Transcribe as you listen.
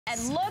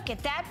And look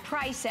at that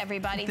price,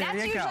 everybody.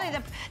 That's usually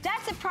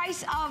that's the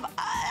price of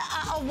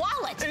a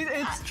wallet.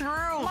 It's true.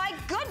 My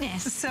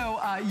goodness. So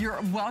you're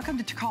welcome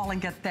to call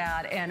and get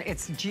that. And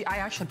I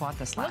actually bought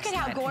this last night. Look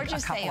at how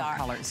gorgeous they are.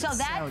 So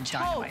that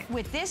tote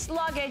with this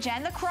luggage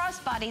and the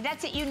crossbody,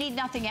 that's it. You need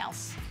nothing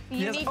else.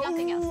 You need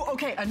nothing else.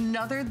 Okay,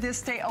 another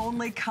this day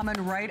only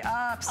coming right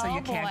up, so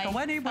you can't go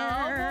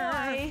anywhere.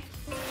 Oh boy.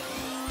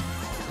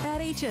 At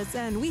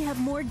HSN, we have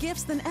more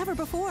gifts than ever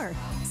before.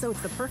 So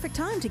it's the perfect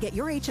time to get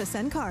your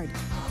HSN card.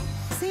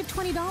 Save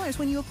 $20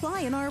 when you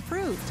apply and are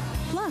approved.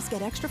 Plus,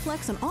 get extra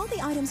flex on all the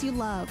items you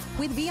love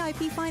with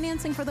VIP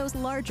financing for those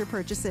larger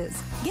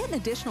purchases. Get an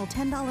additional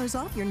 $10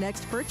 off your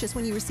next purchase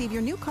when you receive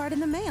your new card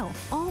in the mail,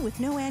 all with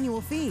no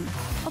annual fee.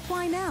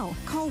 Apply now.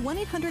 Call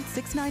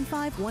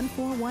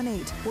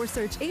 1-800-695-1418 or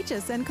search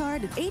HSN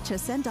card at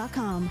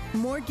hsn.com.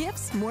 More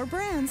gifts, more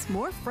brands,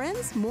 more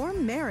friends, more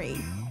merry.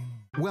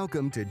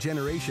 Welcome to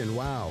Generation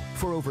Wow.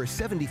 For over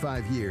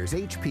 75 years,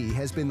 HP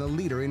has been the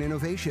leader in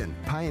innovation,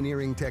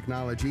 pioneering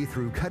technology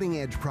through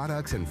cutting-edge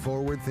products and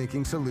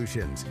forward-thinking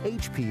solutions.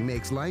 HP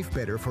makes life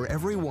better for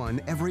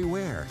everyone,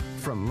 everywhere.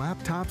 From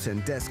laptops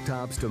and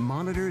desktops to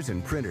monitors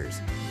and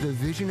printers, the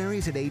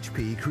visionaries at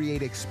HP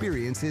create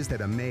experiences that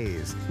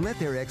amaze. Let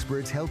their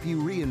experts help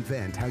you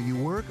reinvent how you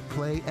work,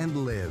 play,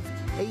 and live.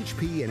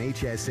 HP and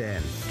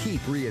HSN.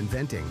 Keep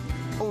reinventing.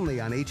 Only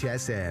on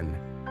HSN.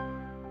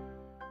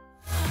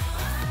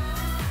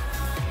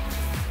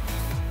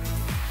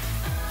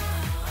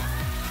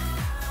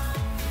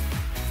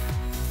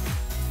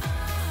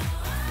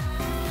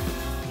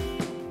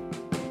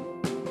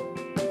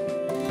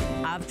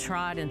 I've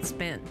tried and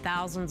spent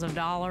thousands of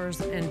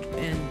dollars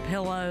in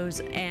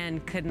pillows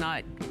and could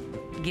not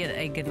get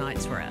a good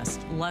night's rest.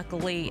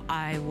 Luckily,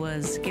 I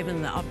was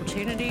given the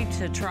opportunity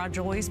to try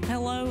Joy's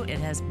pillow. It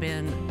has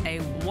been a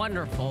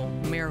wonderful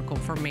miracle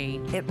for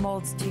me. It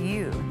molds to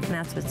you, and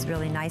that's what's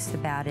really nice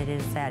about it,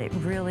 is that it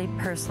really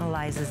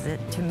personalizes it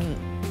to me.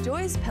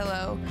 Joy's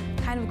pillow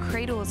kind of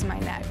cradles my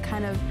neck,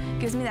 kind of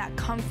gives me that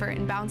comfort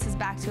and bounces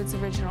back to its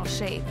original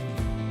shape.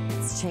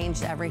 It's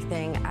changed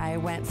everything. I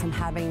went from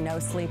having no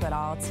sleep at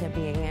all to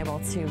being able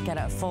to get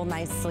a full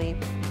night's sleep.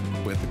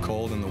 With the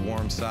cold and the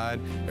warm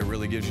side, it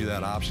really gives you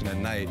that option at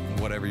night,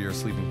 whatever your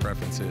sleeping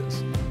preference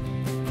is.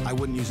 I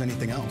wouldn't use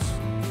anything else.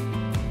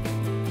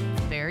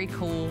 Very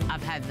cool.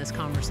 I've had this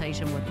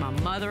conversation with my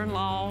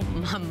mother-in-law,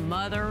 my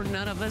mother.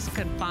 None of us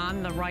could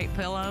find the right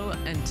pillow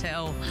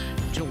until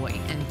Joy.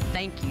 And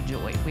thank you,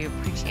 Joy. We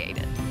appreciate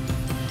it.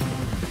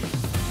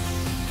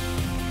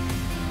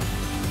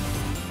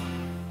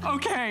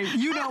 Okay,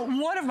 you know,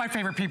 one of my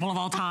favorite people of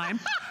all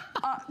time.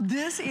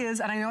 This is,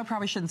 and I know I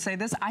probably shouldn't say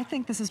this, I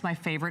think this is my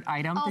favorite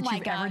item that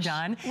you've ever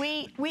done.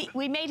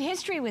 We made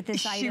history with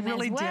this item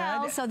really as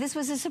well, did. So this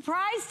was a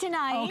surprise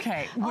tonight.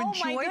 Okay, when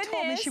Joy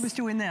told me she was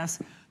doing this,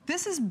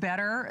 this is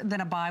better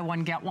than a buy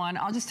one, get one.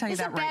 I'll just tell you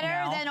that right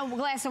now. It's better than a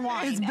glass of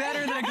wine. It's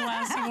better than a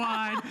glass of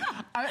wine.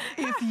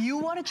 If you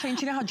want to change,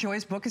 you know how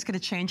Joy's book is going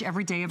to change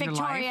every day of your life?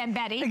 Victoria and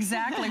Betty.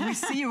 Exactly. We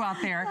see you out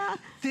there.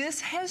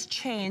 This has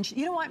changed.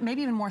 You know what?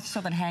 Maybe even more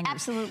so than hangers.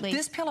 Absolutely.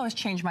 This pillow has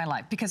changed my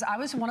life because I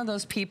was one of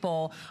those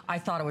people, I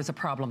thought it was a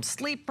problem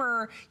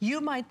sleeper.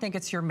 You might think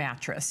it's your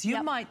mattress.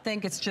 You might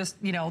think it's just,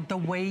 you know, the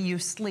way you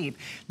sleep.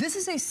 This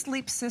is a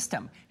sleep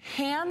system.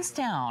 Hands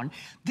down,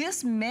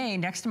 this may,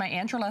 next to my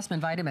Antrolesmin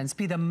vitamins,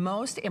 be the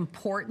most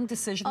important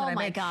decision that I made. Oh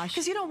my gosh.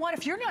 Because you know what?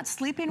 If you're not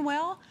sleeping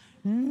well,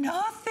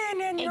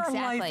 nothing in your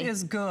life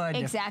is good.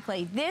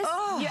 Exactly. This,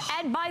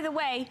 and by the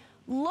way,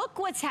 look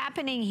what's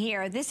happening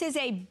here. This is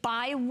a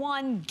buy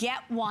one, get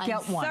one.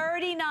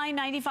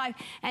 $39.95.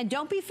 And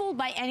don't be fooled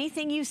by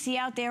anything you see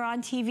out there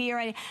on TV or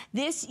anything.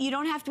 This, we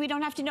don't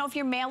have to know if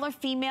you're male or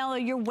female or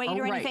your weight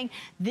or anything.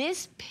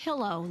 This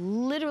pillow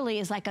literally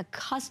is like a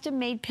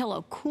custom-made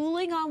pillow,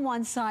 cooling on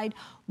one side,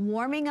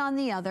 warming on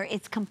the other.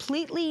 It's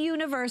completely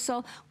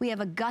universal. We have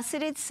a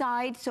gusseted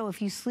side, so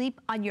if you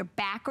sleep on your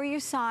back or your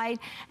side,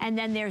 and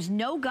then there's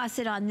no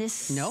gusset on this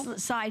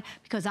side,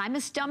 because I'm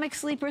a stomach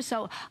sleeper,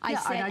 so I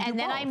sit, and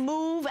then I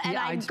move, and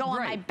I go on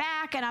my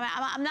back, and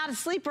I'm not a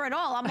sleeper at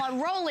all. I'm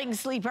a rolling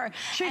sleeper.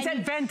 She's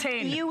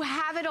inventing. You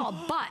have it all,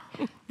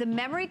 but the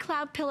Memory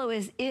Cloud pillow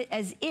is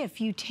as if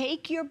you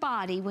take your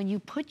body, when you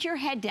put your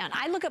head down.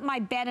 I look at my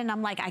bed and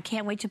I'm like, I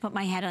can't wait to put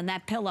my head on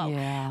that pillow.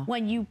 Yeah.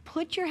 When you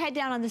put your head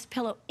down on this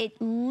pillow, it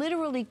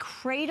literally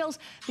cradles,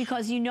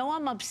 because you know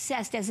I'm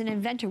obsessed as an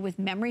inventor with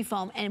memory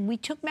foam, and we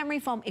took memory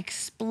foam,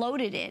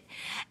 exploded it,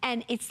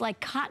 and it's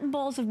like cotton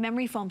balls of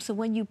memory foam. So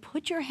when you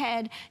put your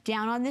head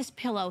down on this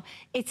pillow,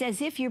 it's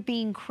as if you're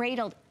being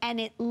cradled, and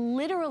it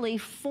literally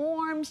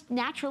forms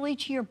naturally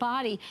to your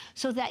body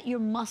so that your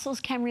muscles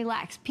can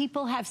relax.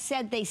 People have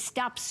said they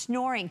stopped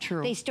snoring.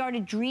 True. They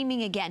started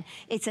dreaming again.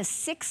 It's a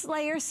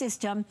 6-layer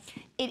system.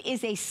 it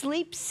is a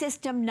sleep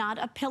system, not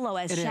a pillow,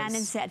 as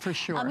Shannon said. For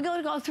sure. I'm going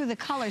to go through the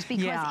colors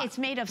because it's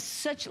made of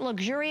such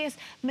luxurious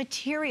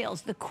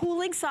materials. The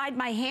cooling side,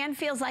 my hand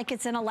feels like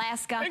it's in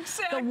Alaska.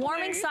 Exactly. The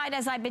warming side,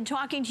 as I've been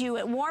talking to you,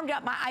 it warmed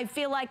up. I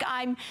feel like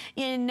I'm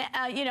in,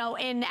 you know,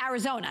 in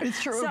Arizona.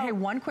 It's true. So, okay,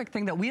 one quick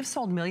thing that we've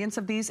sold millions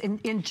of these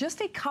in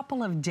just a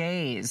couple of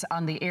days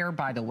on the air,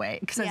 by the way,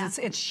 because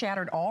it's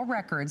shattered all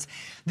records.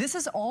 This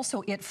is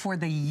also it for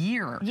the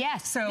year.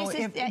 Yes. So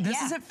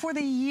this is it for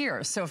the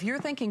year. So if you're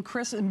thinking,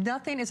 Chris,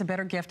 nothing is a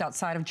better gift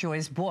outside of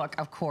Joy's book,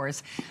 of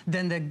course,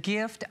 than the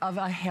gift of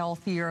a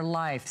healthier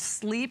life.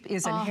 Sleep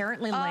is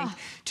inherently linked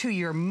to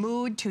your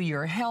mood, to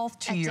your health,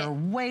 to your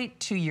weight,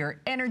 to your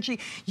energy.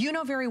 You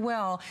know very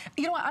well,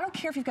 you know what, I don't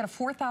care if you've got a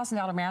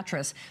 $4,000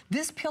 mattress.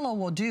 This pillow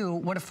will do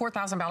what a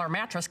 $4,000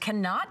 mattress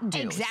cannot do.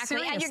 Exactly.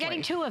 Seriously. And you're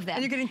getting two of them.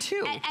 And you're getting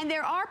two. And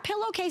there are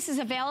pillowcases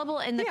available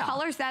in the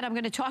colors that I'm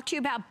going to talk to you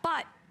about,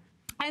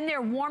 and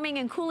they're warming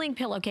and cooling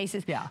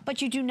pillowcases.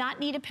 But you do not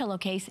need a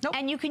pillowcase.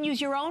 And you can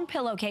use your own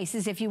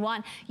pillowcases if you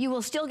want. You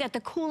will still get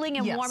the cooling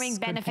and warming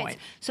benefits.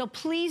 So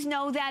please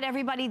know that,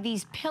 everybody,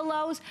 these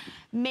pillows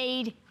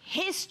made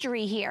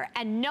history here,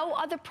 and no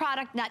other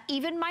product, not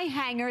even my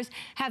hangers,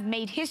 have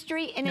made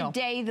history in a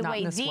day the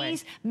way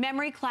these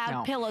Memory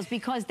Cloud pillows,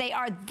 because they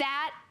are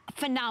that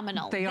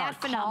phenomenal. They are.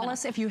 Call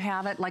us if you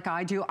have it like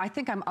I do. I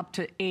think I'm up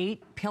to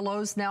 8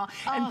 pillows now.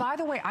 And by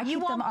the way, I keep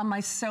them on my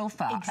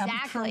sofa.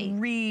 For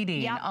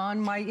reading,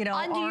 on my, you know,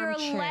 under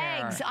armchair. your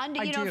legs,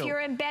 under, you know, if you're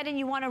in bed and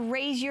you want to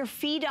raise your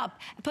feet up,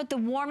 put the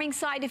warming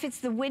side if it's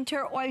the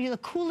winter, or the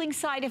cooling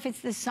side if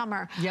it's the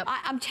summer.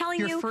 I'm telling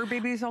you. Your fur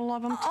babies will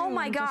love them too. Oh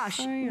my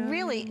gosh,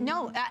 really?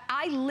 No,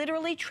 I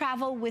literally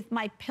travel with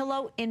my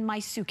pillow in my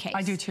suitcase.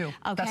 I do too.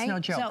 Okay? That's no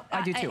joke. So,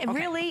 I do too.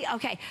 Really?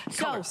 Okay.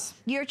 Colors. So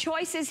your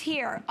choices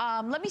here.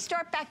 Let me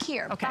start back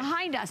here.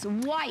 Behind us,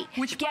 white.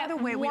 Which, by the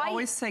way, we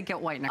always say get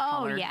white in a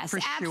color. Oh yes, for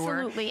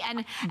absolutely. Sure.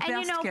 And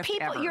you know,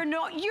 people,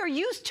 you're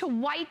used to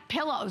white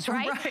pillows,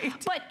 right?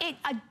 But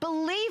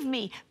believe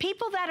me,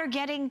 people that are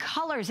getting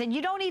colors and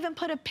you don't even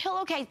put a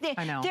pillowcase,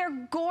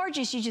 they're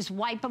gorgeous. You just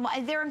wipe them.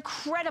 They're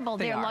incredible.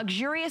 They're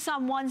luxurious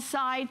on one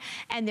side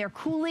and they're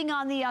cooling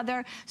on the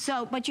other.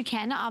 So, but you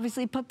can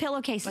obviously put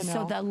pillowcases.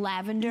 So the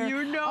lavender.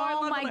 You know,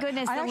 oh my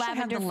goodness, the lavender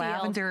have the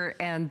lavender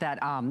and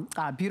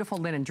that beautiful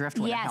linen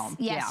driftwood at home.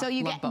 Yes, so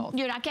you get both.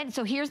 You're not getting.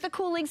 So here's the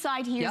cooling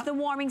side. Here's the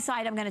warming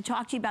side. I'm going to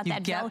talk to you about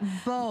that. Get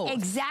both.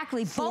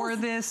 Exactly. For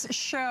this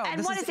show.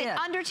 And what is it?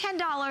 Under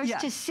 $10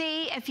 to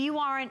see if you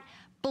aren't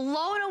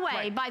blown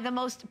away by the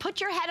most. Put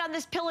your head on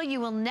this pillow, you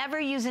will never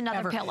use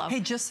another pillow.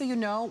 Hey, just so you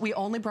know, we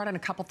only brought in a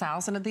couple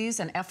thousand of these,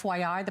 and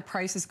FYI, the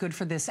price is good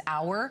for this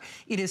hour.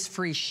 It is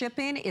free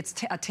shipping. It's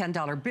a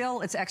 $10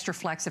 bill. It's extra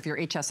flex if your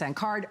HSN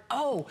card.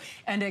 Oh,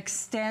 an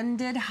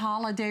extended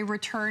holiday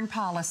return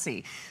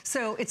policy.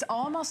 So it's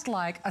almost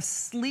like a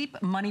sleep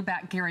money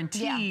back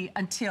guarantee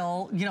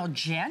until, you know,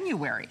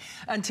 January,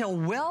 until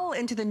well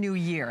into the new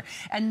year.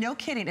 And no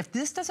kidding, if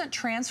this doesn't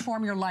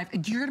transform your life,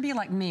 you're gonna be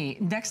like me,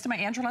 next to my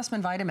Andrew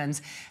Lessman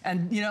vitamins.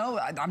 And, you know,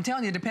 I'm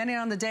telling you, depending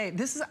on the day,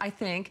 this is, I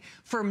think,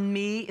 for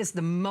me, is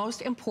the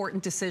most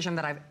important decision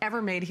that I've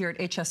ever made here at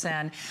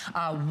HSN.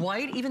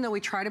 White, even though we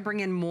try to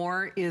bring in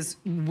more, is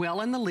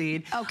well in the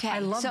lead. Okay, I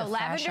love so the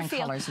lavender fashion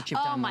field. colors that you've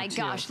done. Oh my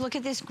gosh, look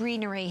at this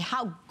greenery.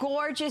 How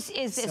gorgeous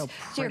is this?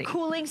 So your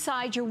cooling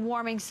side, your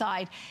warming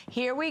side.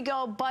 Here we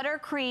go,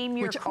 buttercream,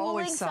 your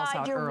cooling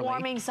side, your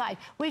warming side.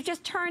 We've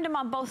just turned them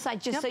on both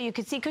sides just so you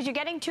can see, because you're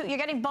getting two, you're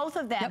getting both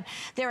of them.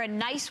 They're a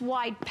nice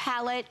wide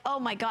palette. Oh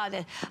my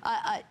God,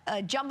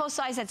 a jumbo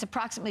size that's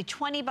approximately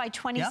 20 by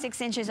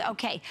 26 inches.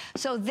 Okay,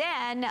 so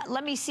then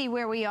let me see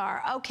where we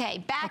are.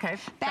 Okay,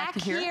 back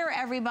here,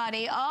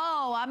 everybody.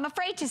 Oh, I'm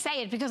afraid to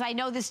say it because I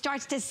know this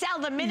starts to sell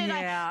the minute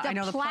I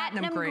know the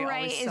platinum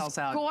gray is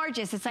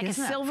gorgeous. It's like a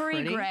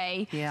silvery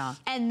gray.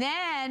 And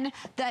then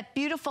that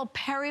beautiful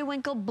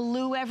periwinkle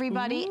blue,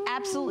 everybody.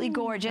 Absolutely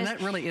gorgeous. And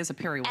that really is a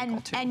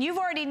periwinkle too. And you've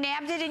already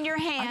nabbed it in your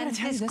hand.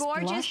 This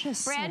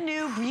gorgeous, brand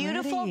new,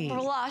 beautiful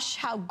blush.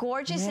 How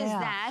gorgeous is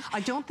that? I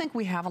don't think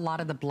we have a lot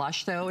of the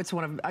blush though. It's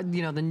one of,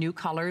 you know, the new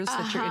colors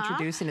that you're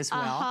introducing as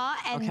well.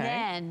 And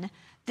then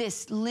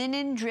this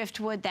linen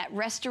driftwood, that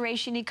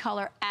restoration-y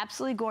color,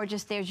 absolutely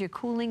gorgeous. There's your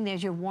cooling,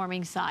 there's your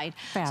warming side.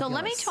 So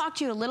let me talk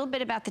to you a little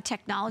bit about the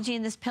technology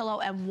in this pillow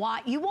and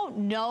why. You won't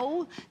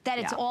know that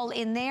it's all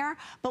in there,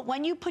 but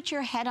when you put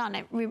your head on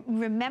it,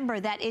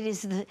 remember that it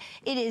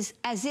is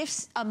as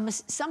if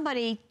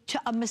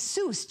a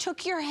masseuse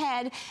took your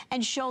head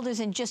and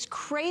shoulders and just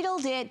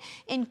cradled it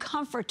in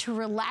comfort to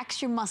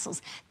relax your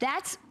muscles.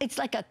 It's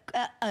like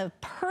a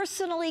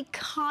personally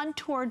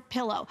contoured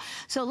pillow.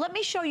 So let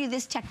me show you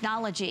this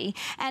technology,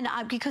 and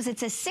because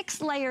it's a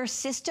 6-layer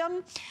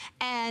system,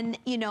 and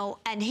you know,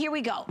 and here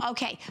we go.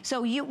 Okay,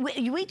 so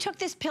we took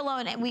this pillow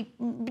and we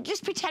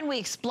just pretend we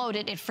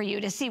exploded it for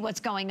you to see what's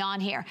going on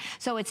here.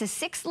 So it's a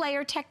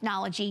 6-layer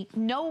technology.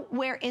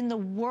 Nowhere in the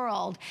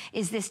world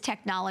is this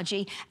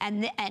technology,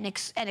 and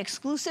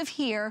exclusive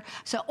here.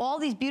 So all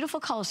these beautiful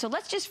colors. So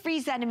let's just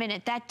freeze that in a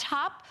minute. That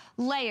top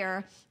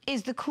layer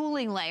is the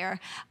cooling layer.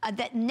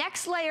 That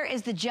next layer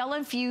is the gel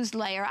infused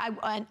layer.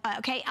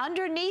 Okay,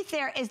 underneath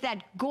there is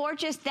that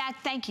gorgeous,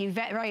 thank you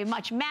very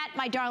much, Matt,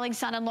 my darling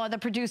son-in-law, the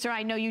producer,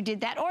 I know you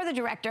did that, or the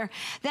director.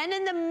 Then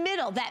in the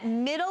middle, that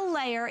middle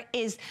layer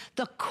is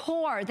the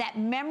core, that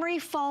memory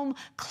foam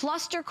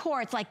cluster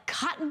core. It's like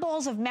cotton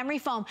balls of memory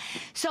foam.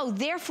 So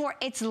therefore,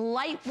 it's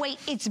lightweight,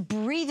 it's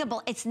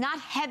breathable, it's not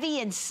heavy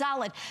and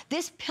solid.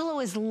 This pillow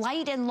is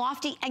light and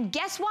lofty, and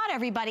guess what,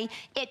 everybody?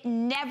 It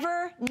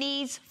never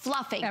needs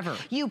fluffing. Ever.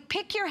 You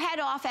pick your head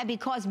off, and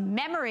because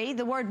memory,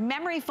 the word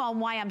memory foam,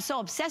 why I'm so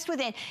obsessed with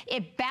it,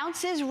 it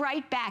bounces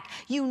right back.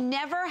 You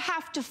never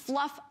have to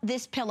fluff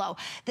this pillow.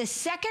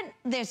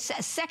 There's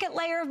a second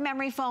layer of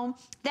memory foam,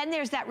 then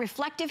there's that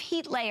reflective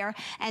heat layer,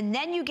 and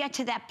then you get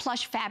to that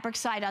plush fabric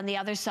side on the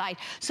other side.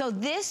 So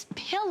this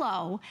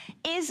pillow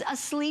is a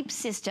sleep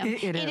system.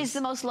 It is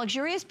the most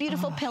luxurious,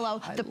 beautiful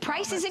pillow. The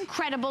price is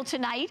incredible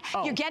tonight.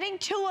 You're getting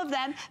 2 of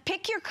them.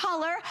 Pick your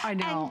color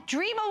and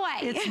dream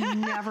away. It's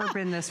never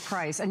been this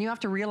price. And you have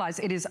to realize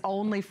it is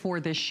only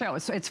for this show.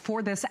 So it's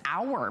for this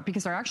hour,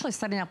 because they're actually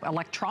setting up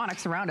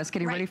electronics around us,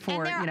 getting ready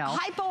for, and they're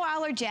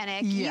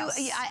hypoallergenic.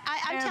 Yes.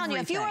 I'm telling you,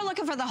 if you were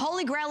looking for the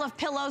holy grail of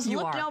pillows,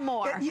 look no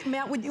more.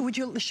 Matt,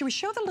 should we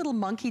show the little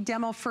monkey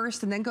demo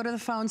first and then go to the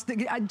phones?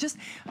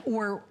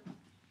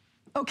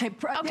 Okay,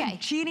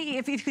 Jeannie,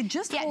 if you could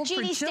just hold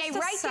Jeannie, for just stay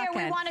right there.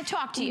 We want to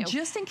talk to you.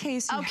 Just in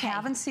case you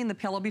haven't seen the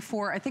pillow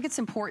before, I think it's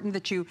important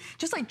that you,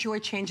 just like Joy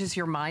changes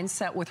your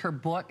mindset with her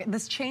book,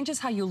 this changes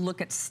how you look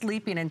at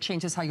sleeping and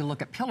changes how you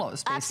look at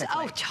pillows,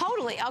 basically. Oh,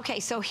 totally. Okay,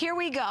 so here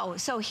we go.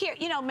 So here,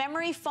 you know,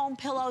 memory foam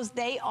pillows,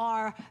 they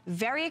are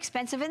very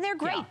expensive, and they're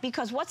great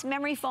because what's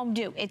memory foam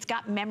do? It's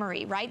got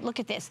memory, right? Look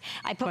at this.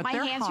 I put my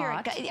hands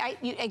here.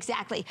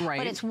 Exactly. Right.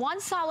 But it's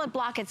one solid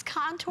block. It's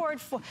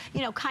contoured for,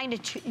 you know, kind of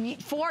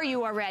for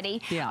you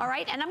already. All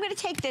right, and I'm going to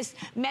take this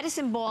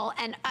medicine ball,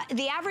 and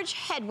the average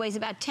head weighs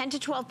about 10 to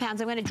 12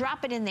 pounds. I'm going to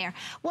drop it in there.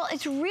 Well,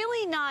 it's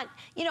really not,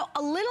 you know,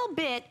 a little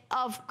bit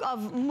of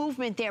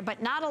movement there,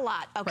 but not a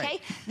lot. Okay.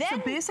 Then, so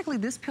basically,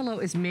 this pillow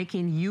is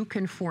making you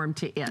conform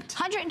to it.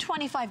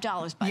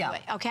 $125, by the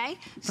way. Okay.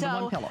 For the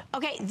one pillow.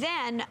 Okay.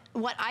 Then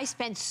what I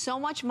spent so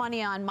much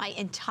money on my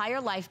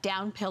entire life,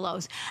 down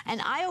pillows,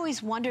 and I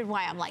always wondered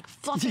why. I'm like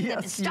fluffing them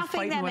and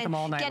stuffing them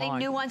and getting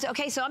new ones.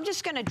 Okay. So I'm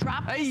just going to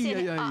drop this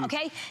in.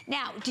 Okay.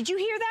 Now, did you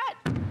hear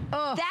that?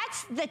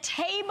 That's the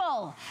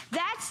table.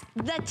 That's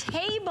the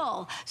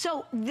table.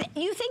 So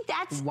you think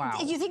that's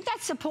you think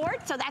that's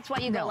support? So that's why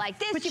you go like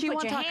this. But you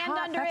put your hand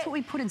under it. That's what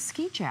we put in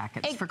ski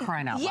jackets, for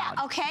crying out loud.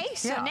 Yeah. Okay.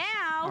 So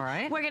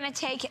now we're gonna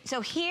take.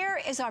 So here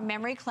is our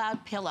Memory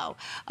Cloud pillow.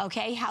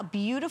 Okay. How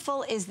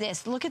beautiful is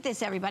this? Look at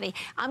this, everybody.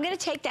 I'm gonna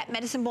take that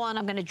medicine ball and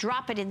I'm gonna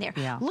drop it in there.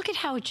 Look at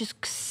how it just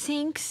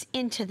sinks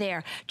into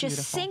there. Just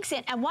sinks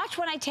in. And watch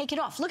when I take it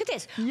off. Look at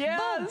this.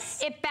 Boom.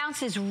 It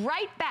bounces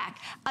right back.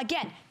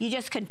 Again, you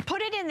just can put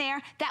it in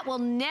there. That will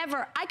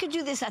never, I could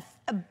do this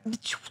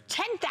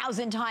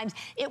 10,000 times.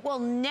 It will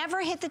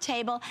never hit the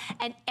table,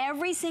 and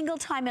every single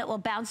time it will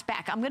bounce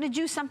back. I'm going to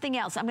do something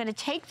else. I'm going to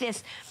take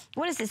this.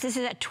 What is this? This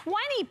is a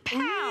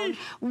 20-pound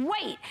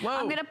weight.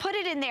 I'm going to put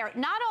it in there.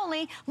 Not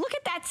only, look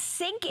at that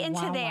sink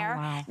into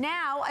there.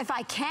 Now, if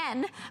I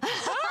can,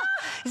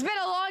 it's been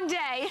a long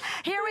day.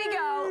 Here we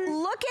go.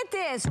 Look at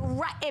this.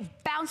 It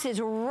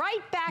bounces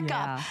right back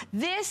up.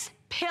 This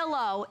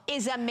pillow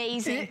is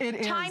amazing. It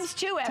is. Times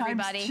 2,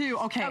 everybody. Times 2.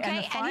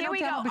 Okay. And here we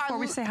go. Before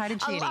we say hi to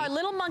Jeannie. Our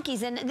little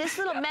monkeys and this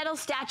little metal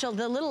statue,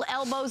 the little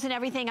elbows and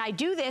everything. I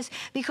do this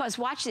because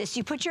watch this.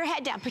 You put your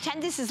head down.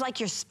 Pretend this is like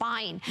your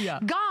spine.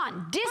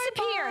 Gone.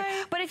 Disappeared.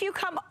 Bye-bye. But if you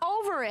come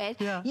over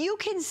it, you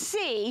can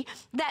see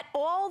that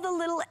all the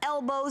little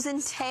elbows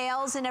and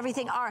tails and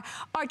everything are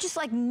just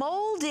like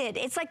molded.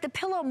 It's like the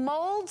pillow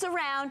molds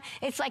around.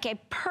 It's like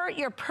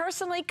your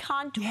personally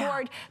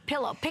contoured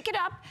pillow. Pick it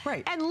up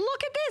and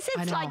look at this.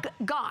 It's like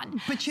gone.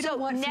 But you know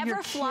what? For never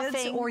your fluffing.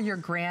 Kids or your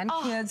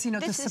grandkids, you know,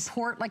 to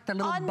support like their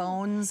little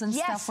bones and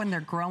stuff when they're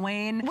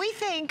growing. We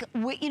think,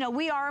 you know,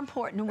 we are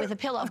important with a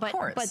pillow.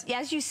 But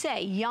as you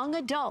say, young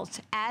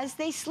adults, as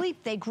they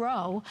sleep, they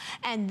grow.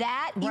 And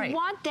that, you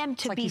want them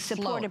to be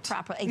supported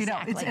properly.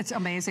 Exactly. You know, it's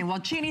amazing. Well,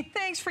 Jeannie,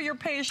 thanks for your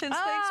patience.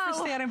 Thanks for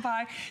standing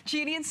by.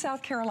 Jeannie in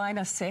South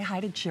Carolina, say hi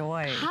to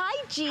Joy.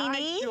 Hi,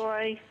 Jeannie. Hi,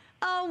 Joy.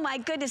 Oh, my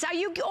goodness. Are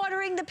you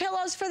ordering the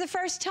pillows for the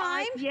first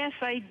time? Yes,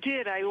 I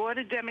did. I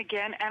ordered them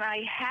again, and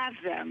I have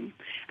them,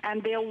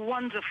 and they're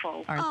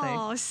wonderful. Aren't they?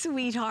 Oh,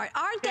 sweetheart.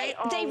 Aren't they?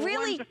 They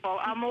really... wonderful.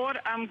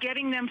 I'm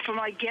getting them for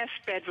my guest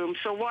bedroom,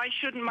 so why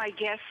shouldn't my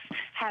guests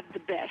have the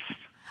best?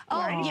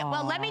 Oh, yeah,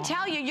 well, let me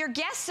tell you, your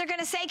guests are going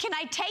to say, can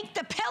I take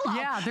the pillow?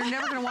 Yeah, they're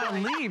never going to want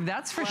to leave,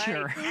 that's for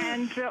sure.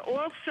 And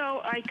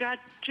also, I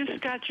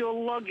just got your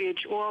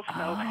luggage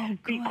also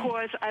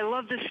because I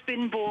love the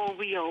spin ball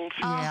wheels.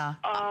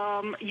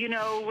 You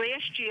know,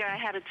 last year I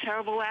had a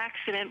terrible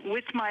accident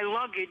with my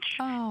luggage,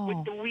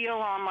 with the wheel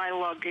on my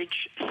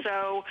luggage.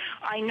 So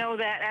I know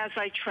that as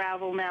I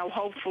travel now,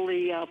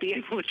 hopefully I'll be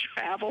able to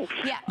travel.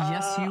 Yeah.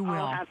 Yes, you will.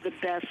 I'll have the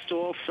best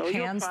also.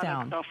 Hands your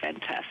down. Are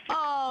fantastic.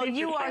 Oh, This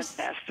you is are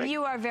fantastic. fantastic.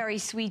 You are very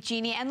sweet,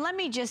 Jeannie. And let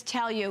me just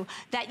tell you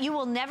that you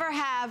will never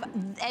have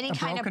any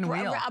kind of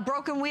a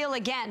broken wheel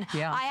again.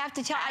 Yeah. I have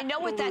to tell, I know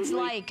what that's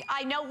like.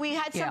 I know we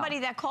had somebody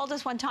that called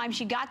us one time.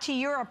 She got to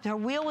Europe, her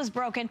wheel was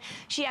broken.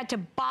 She had to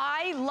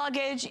buy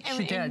luggage. And,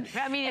 she did.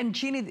 I mean, and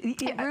Jeannie,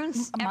 it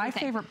ruins my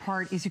everything. favorite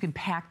part is you can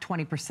pack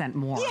 20%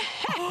 more.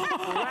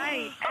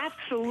 Right,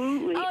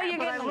 absolutely. Oh, you're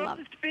but gonna I love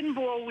the spin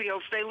ball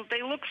wheels.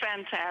 They look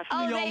fantastic.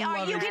 Oh, they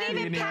are. You can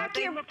even pack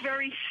They look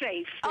very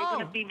safe. They're going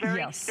to be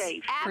very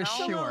safe.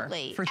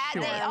 Absolutely. For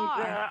sure. They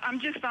are. I'm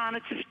just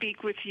honored to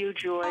speak with you,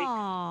 Joy.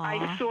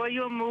 I saw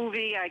your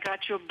movie. I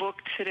got your book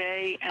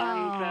today, and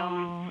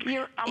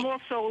I'm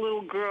also a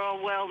little girl.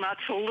 Well, not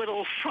so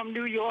little, from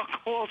New York,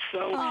 also.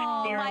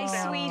 Oh, my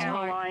sweetheart.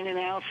 Carolina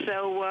now.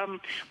 So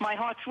my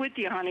heart's with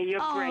you, honey. You're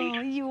great.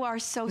 Oh, you are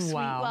so sweet.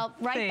 Wow. Well,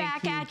 right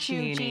back at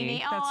you,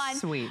 Jeannie.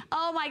 That's sweet.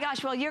 Oh my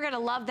gosh. Well, you're going to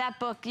love that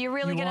book. You're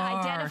really going to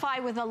identify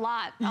with a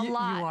lot. You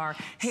are.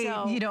 Hey,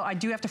 you know, I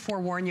do have to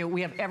forewarn you.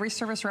 We have every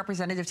service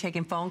representative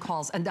taking phone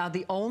calls, and now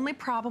the only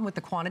problem with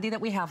the quantity that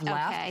we have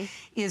left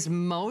is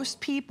most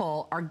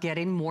people are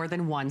getting more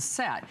than one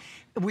set.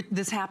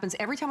 This happens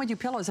every time I do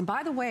pillows. And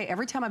by the way,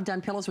 every time I've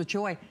done pillows with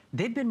Joy,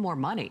 they've been more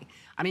money.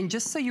 I mean,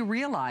 just so you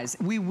realize,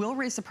 we will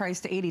raise the price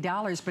to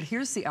 $80, but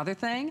here's the other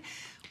thing.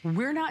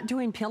 We're not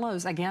doing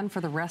pillows again for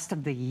the rest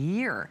of the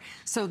year.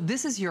 So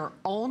this is your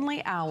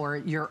only hour,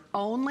 your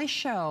only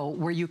show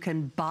where you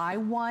can buy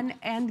one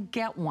and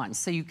get one.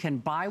 So you can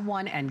buy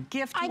one and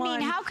gift one. I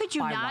mean, how could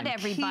you not,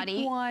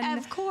 everybody?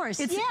 Of course.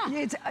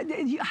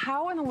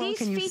 How in the world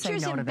can you say no to this? These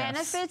features and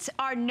benefits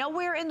are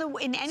nowhere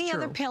in any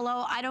other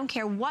pillow. I don't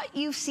care what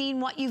you've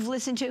seen, what you've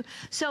listened to.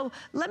 So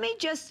let me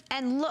just,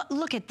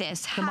 look at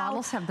this. The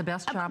models have the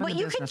best job in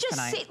the business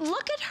tonight. See,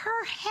 look at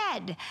her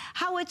head,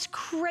 how it's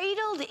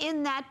cradled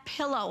in that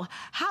pillow.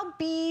 How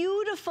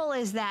beautiful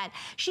is that?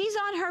 She's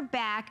on her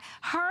back.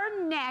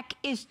 Her neck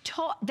is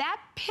that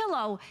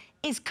pillow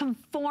is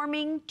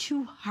conforming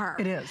to her.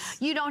 It is.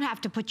 You don't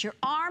have to put your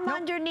arm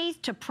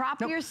underneath to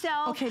prop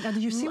yourself. Okay, now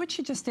did you see what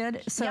she just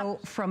did? So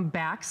from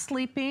back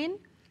sleeping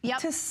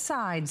to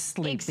side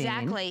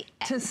sleeping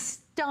to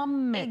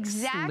stomach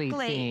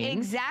sleeping.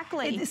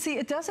 Exactly. See,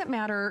 it doesn't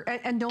matter,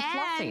 and no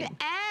fluffing.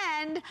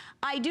 And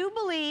I do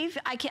believe,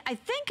 I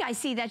think I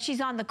see that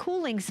she's on the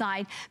cooling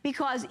side,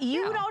 because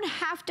you don't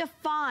have to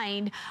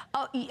find,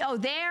 oh,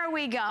 there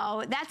we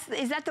go.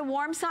 Is that the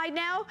warm side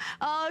now?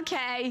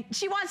 Okay.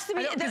 She wants to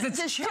be,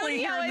 the chilly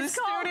here in the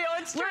studio,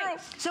 it's true. Right.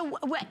 So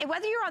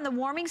whether you're on the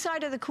warming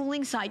side or the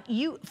cooling side,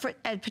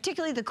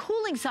 particularly the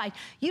cooling side,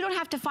 you don't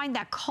have to find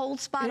that cold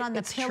spot on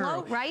the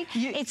pillow, right?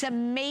 It's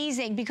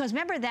amazing, because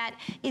remember, that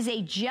is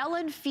a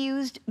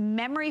gel-infused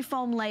memory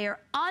foam layer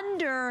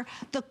under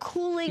the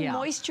cooling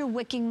moisture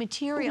wicking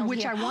material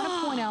Which here. I want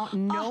to point out,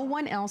 no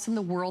one else in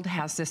the world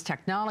has this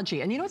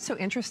technology. And you know what's so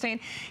interesting?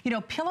 You know,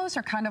 pillows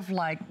are kind of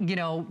like, you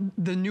know,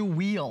 the new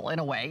wheel in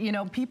a way. You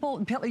know,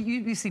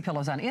 you see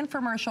pillows on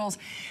infomercials.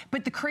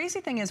 But the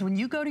crazy thing is, when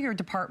you go to your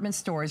department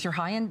stores, your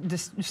high-end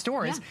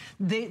stores,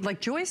 they,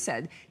 like Joy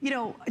said, you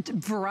know,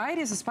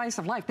 variety is a spice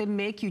of life. They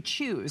make you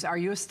choose. Are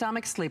you a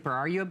stomach sleeper?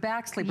 Are you a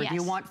back sleeper? Do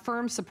you want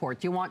firm support?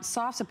 Do you want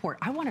soft support?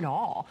 I want it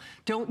all.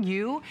 Don't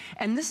you?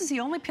 And this is the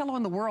only pillow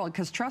in the world,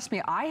 because trust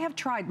me, I have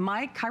tried.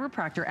 My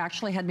chiropractor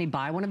actually had me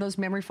buy one of those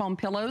memory foam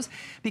pillows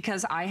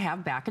because I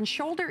have back and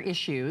shoulder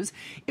issues.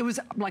 It was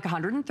like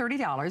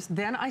 $130.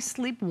 Then I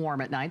sleep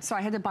warm at night, so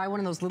I had to buy one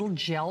of those little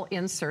gel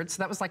inserts.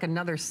 That was like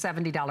another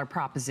 $70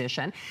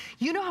 proposition.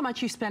 You know how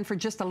much you spend for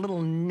just a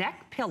little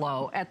neck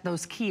pillow at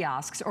those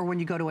kiosks or when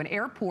you go to an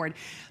airport.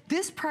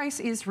 This price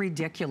is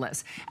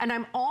ridiculous. And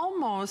I'm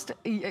almost,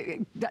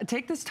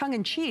 take this tongue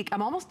in cheek,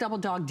 I'm almost double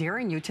dog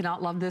daring you to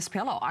not love this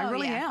pillow. I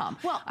really am.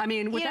 Well, I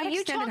mean, with that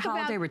extended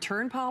holiday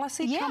return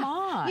policy, come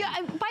on.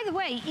 Yeah, by the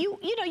way,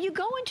 you know, you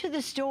go into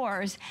the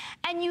stores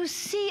and you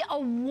see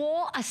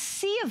a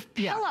sea of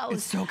pillows. Yeah,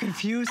 it's so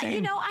confusing.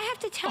 You know, I have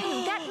to tell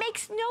you, that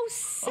makes no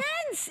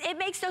sense. It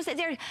makes no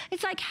sense.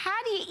 It's like,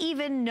 how do you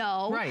even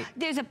know? Right.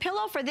 There's a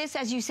pillow for this,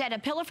 as you said, a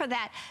pillow for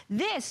that.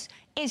 This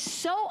is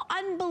so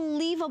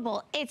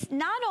unbelievable. It's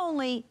not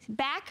only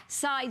back,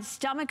 side,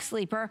 stomach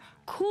sleeper,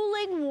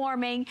 cooling,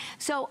 warming.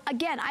 So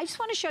again, I just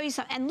want to show you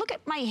something. And look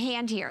at my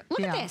hand here.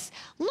 Look at this.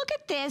 Look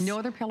at this. No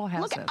other pillow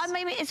has this. I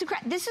mean, it's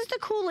incredible. This is the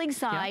cooling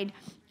side.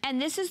 And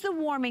this is the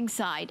warming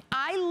side.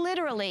 I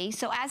literally,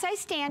 so as I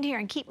stand here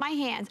and keep my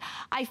hands,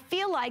 I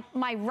feel like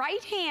my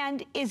right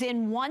hand is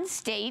in one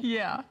state,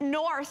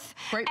 north,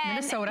 and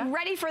Minnesota,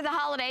 ready for the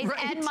holidays,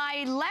 and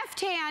my left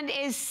hand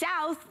is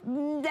south,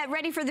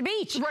 ready for the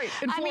beach. In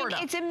Florida. I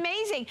mean, it's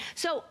amazing.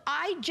 So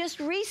I just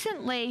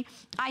recently,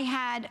 I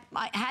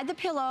had the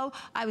pillow,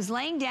 I was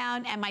laying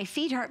down, and my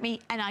feet hurt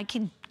me, and I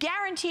can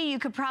guarantee you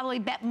could probably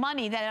bet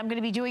money that I'm going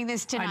to be doing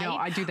this tonight. I know,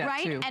 I do that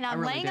too. And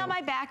I'm laying on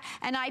my back,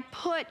 and I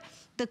put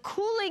the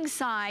cooling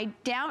side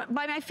down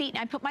by my feet, and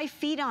I put my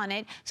feet on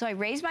it. So I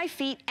raise my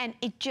feet, and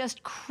it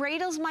just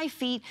cradles my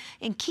feet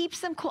and keeps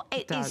them cool.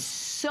 It is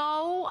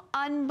so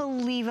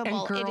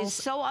unbelievable. Girls, it is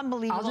so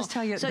unbelievable. I'll just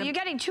tell you. So you're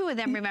getting 2 of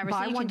them, remember?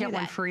 Buy so you one, can get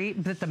one free.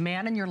 But the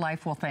man in your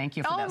life will thank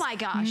you for this. Oh my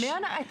gosh.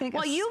 Men, I think,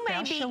 well, you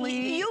may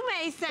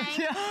thank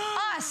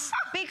us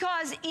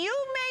because you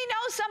may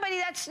know somebody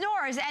that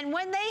snores, and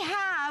when they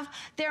have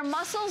their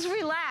muscles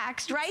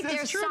relaxed, right,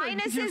 their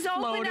sinuses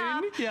open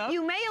up,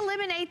 you may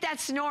eliminate that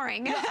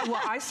snoring.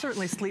 Well, I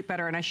certainly sleep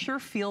better, and I sure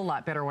feel a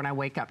lot better when I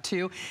wake up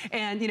too.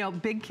 And you know,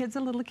 big kids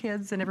and little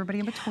kids and everybody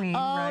in between.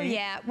 Right?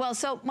 Yeah. Well,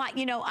 so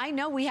I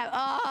know we have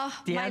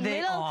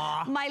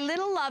my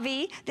little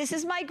lovey. This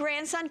is my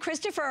grandson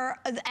Christopher,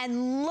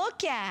 and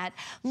look at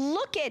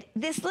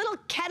this little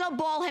kettle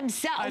ball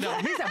himself. I know,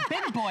 he's a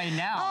big boy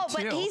now.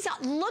 But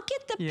look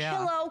at the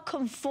pillow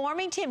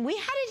conforming to him. We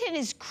had it in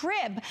his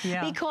crib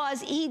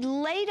because he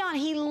laid on,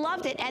 he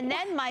loved it. And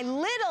then my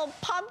little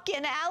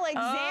pumpkin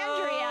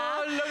Alexandria.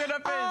 Oh, look at her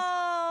face.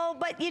 Oh,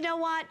 but you know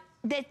what?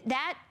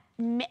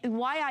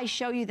 Why I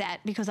show you that,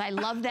 because I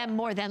love them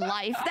more than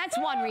life. That's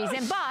one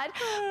reason.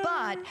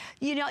 But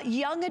you know,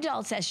 young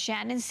adults, as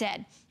Shannon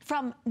said,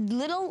 from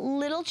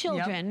little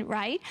children,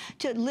 right,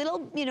 to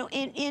little, you know,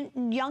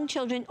 in young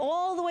children,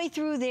 all the way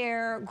through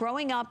their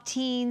growing up,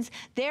 teens,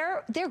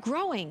 they're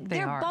growing.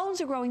 Their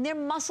bones are growing. Their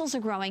muscles are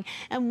growing.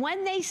 And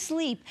when they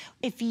sleep,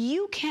 if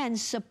you can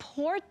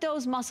support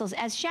those muscles,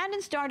 as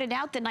Shannon started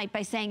out the night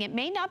by saying, it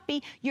may not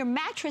be, your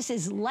mattress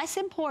is less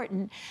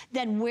important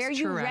than where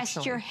you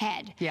rest your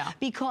head. Yeah.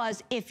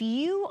 Because if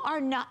you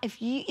are not,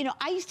 you know,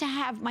 I used to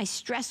have my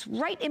stress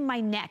right in my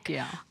neck.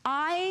 Yeah.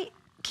 I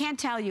can't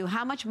tell you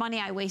how much money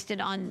I wasted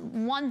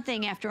on one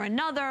thing after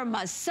another,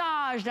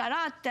 massage,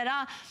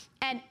 da-da.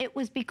 And it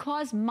was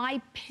because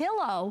my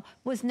pillow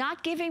was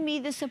not giving me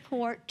the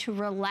support to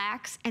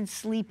relax and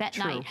sleep at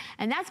night.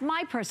 And that's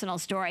my personal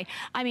story.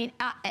 I mean,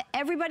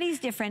 everybody's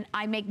different.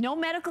 I make no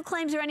medical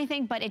claims or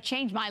anything, but it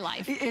changed my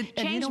life. It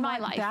changed my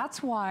life.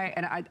 That's why,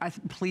 and I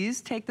please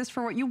take this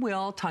for what you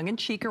will, tongue in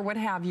cheek or what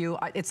have you.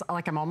 It's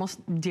like I'm almost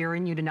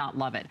daring you to not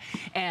love it.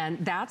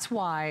 And that's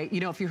why,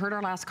 you know, if you heard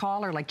our last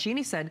caller, like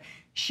Jeannie said,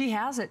 she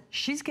has it,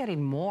 she's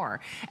getting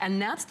more.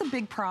 And that's the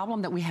big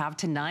problem that we have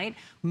tonight.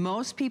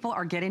 Most people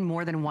are getting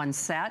more than one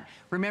set.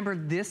 Remember,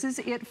 this is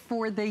it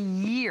for the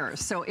year.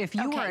 So if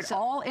you are at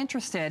all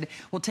interested,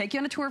 we'll take you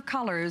on a tour of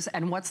colors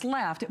and what's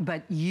left,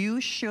 but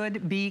you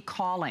should be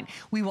calling.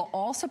 We will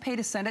also pay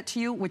to send it to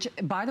you, which,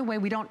 by the way,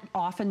 we don't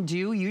often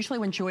do. Usually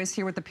when Joy's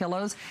here with the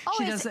pillows,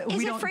 she does it.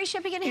 Is it free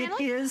shipping and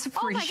handling? It is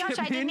free shipping. Oh my gosh,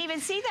 I didn't even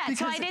see that.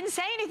 So I didn't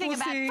say anything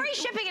about free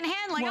shipping and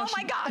handling. Well, oh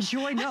my gosh.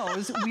 Joy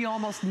knows we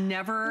almost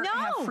never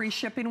have free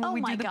shipping when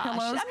we do the pillows.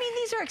 I mean,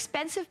 these are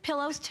expensive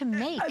pillows to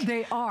make.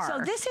 They are. So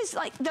this is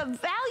like the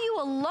value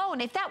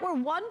alone. If that were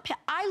one,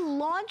 I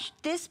launched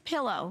this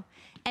pillow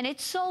and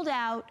it sold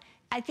out,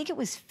 I think it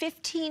was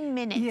 15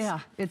 minutes. Yeah,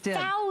 it did.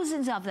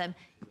 Thousands of them.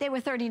 They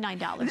were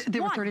 $39. They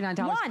were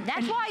 $39. One.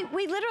 That's why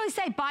we literally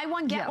say buy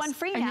one, get one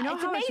free now. And you know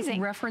it's how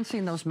amazing. I was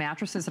referencing those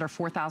mattresses that are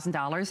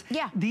 $4,000?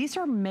 Yeah. These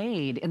are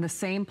made in the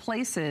same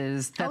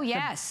places that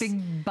the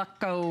big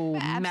bucko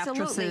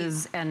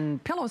mattresses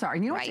and pillows are.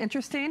 And you know what's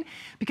interesting?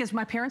 Because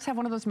my parents have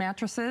one of those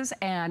mattresses,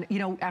 and you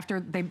know,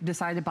 after they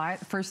decided to buy it,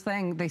 the first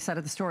thing they said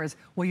at the store is,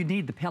 well, you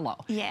need the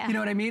pillow. Yeah. You know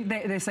what I mean?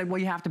 They said, well,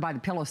 you have to buy the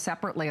pillow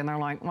separately. And they're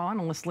like, well,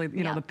 honestly,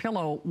 you know, the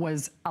pillow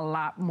was a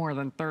lot more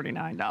than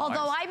 $39.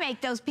 Although I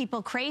make those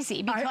people crazy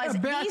because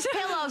these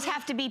pillows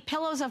have to be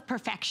pillows of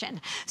perfection.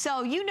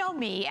 So you know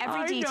me,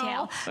 every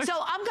detail. So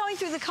I'm going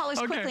through the colors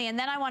quickly, and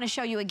then I want to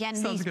show you again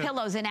these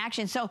pillows in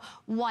action. So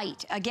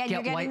white, again,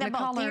 you're getting them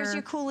both. Here's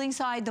your cooling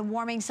side, the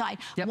warming side.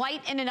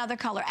 White in another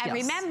color. And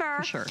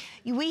remember,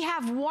 we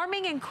have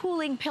warming and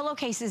cooling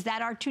pillowcases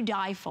that are to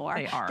die for.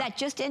 They are. That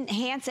just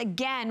enhance,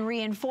 again,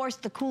 reinforce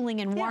the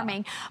cooling and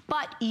warming.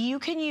 But you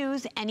can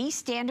use any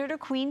standard or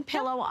queen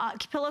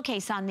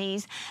pillowcase on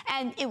these,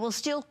 and it will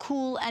still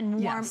cool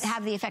and warm,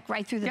 have the effect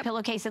right through the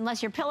pillowcase,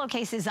 unless your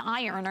pillowcase is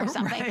iron or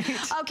something.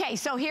 Okay,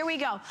 so here we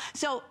go.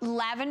 So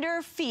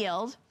lavender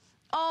field.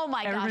 Oh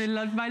my gosh. Everybody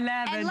loves my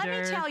lavender. And let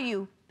me tell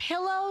you,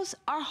 pillows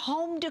are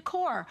home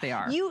decor. They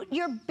are.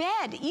 Your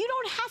bed, you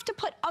don't have to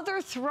put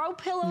other throw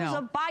pillows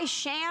or buy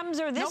shams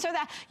or this or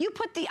that. You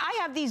put I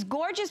have these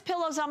gorgeous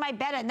pillows on my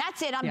bed, and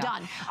that's it, I'm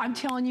done. I'm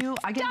telling you,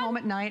 I get home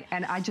at night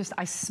and I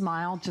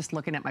smile just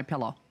looking at my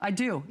pillow. I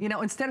do, you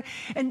know, instead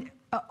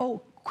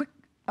of,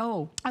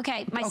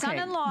 okay, my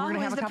son-in-law,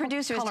 who is the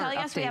producer, is telling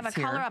us we have a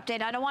color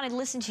update. I don't want to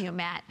listen to you,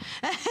 Matt.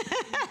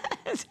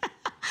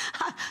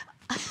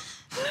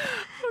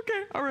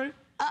 Okay, all right.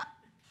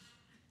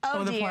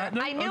 Oh dear,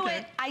 I knew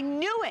it. I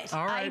knew it.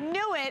 All right. I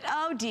knew it.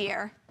 Oh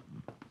dear.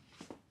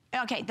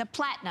 Okay, the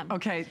platinum.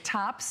 Okay,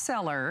 top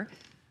seller.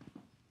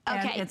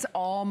 And it's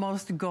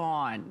almost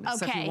gone. Okay.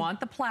 So if you want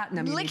the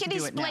platinum, you need to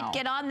do it now. Lickety-split,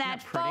 get on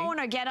that phone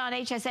or get on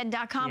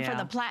hsn.com for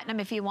the platinum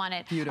if you want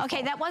it. Beautiful.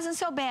 Okay, that wasn't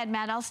so bad,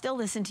 Matt. I'll still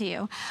listen to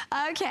you.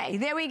 Okay,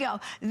 there we go.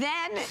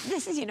 Then,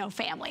 this is, you know,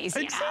 families,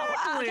 you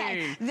know.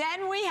 Okay,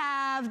 then we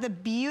have the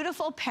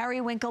beautiful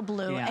periwinkle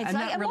blue. Yeah, it's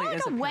like, more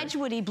like a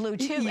Wedgwoody blue,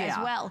 too, as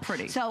well.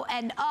 Pretty. So,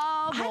 and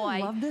oh, boy. I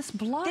love this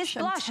blush. This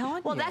blush.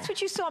 Well, that's what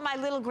you saw my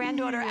little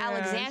granddaughter,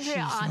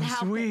 Alexandria, on.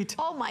 So sweet.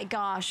 Oh, my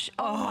gosh.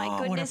 Oh, my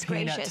goodness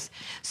gracious.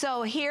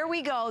 So here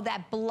we go.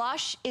 That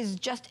blush is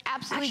just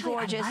absolutely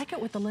gorgeous. I like it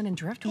with the linen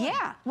driftwood.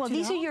 Yeah. Well,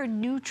 these are your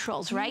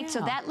neutrals, right? So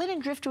that linen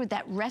driftwood,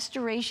 that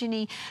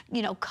restoration-y,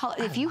 you know, color.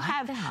 If you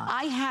have,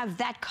 I have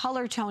that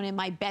color tone in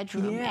my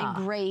bedroom and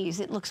grays.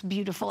 It looks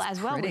beautiful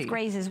as well with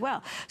grays as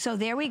well. So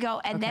there we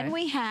go. And then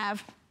we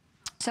have.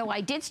 So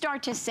I did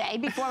start to say,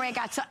 before I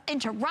got so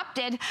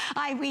interrupted,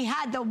 we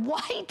had the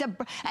white,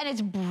 and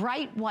it's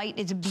bright white,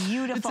 it's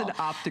beautiful. It's an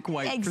optic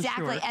white,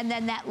 exactly, for sure. And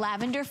then that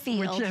lavender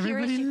feel. Which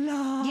everybody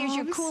loves. Here's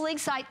your cooling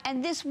side,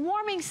 and this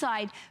warming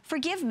side,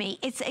 forgive me,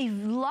 it's a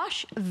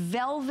lush,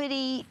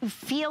 velvety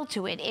feel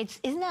to it. It's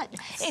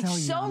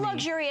so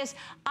luxurious.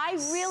 I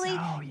really,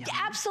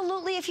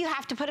 absolutely, if you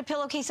have to put a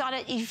pillowcase on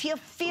it, if you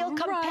feel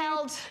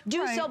compelled,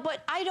 do so,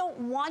 but I don't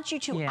want you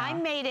to. I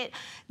made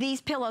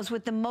these pillows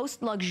with the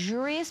most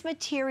luxurious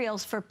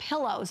materials for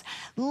pillows.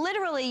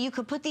 Literally, you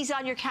could put these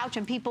on your couch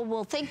and people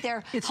will think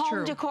they're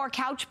home decor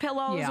couch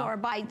pillows or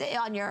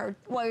on your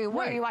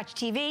where you watch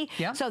TV.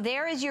 So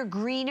there is your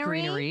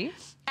greenery.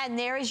 And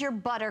there is your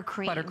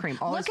buttercream. Buttercream,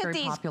 always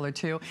very popular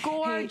too.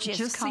 Gorgeous hey,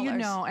 just colors. So you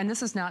know, and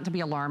this is not to be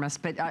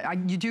alarmist, but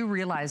you do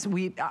realize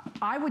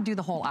I would do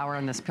the whole hour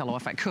on this pillow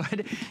if I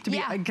could,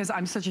 because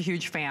I'm such a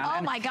huge fan.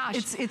 Oh my gosh.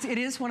 It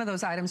is one of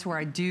those items where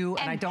I do,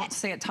 and I don't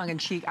say it tongue in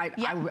cheek.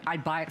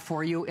 I'd buy it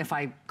for you if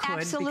I could.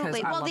 Absolutely.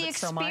 Because I well, love the it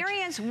so much.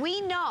 experience,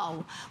 we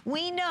know,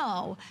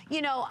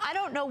 you know, I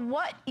don't know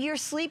what you're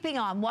sleeping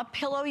on, what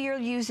pillow you're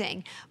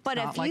using, but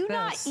if you're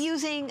not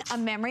using a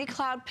memory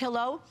cloud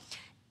pillow,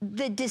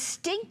 the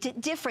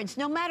distinct difference,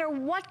 no matter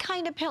what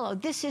kind of pillow,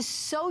 this is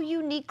so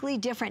uniquely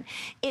different.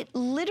 It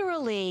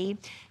literally,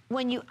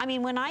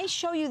 when I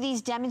show you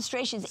these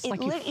demonstrations, it's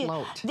like you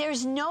float.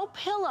 There's no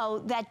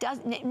pillow that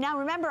doesn't. Now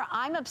remember,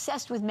 I'm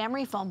obsessed with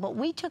memory foam, but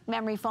we took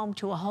memory foam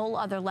to a whole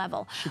other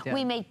level.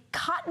 We made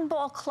cotton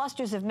ball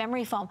clusters of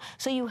memory foam,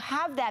 so you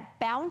have that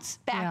bounce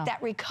back, that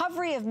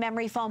recovery of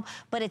memory foam,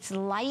 but it's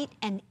light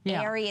and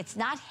airy. It's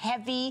not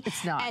heavy.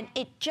 It's not. And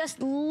it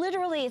just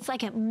literally, it's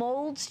like it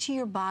molds to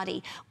your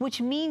body,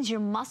 which means your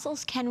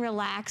muscles can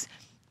relax.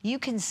 You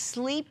can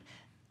sleep,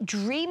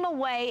 dream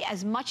away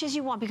as much as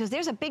you want, because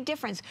there's a big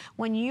difference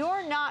when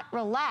you're not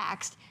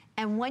relaxed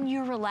and when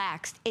you're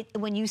relaxed,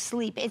 when you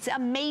sleep. It's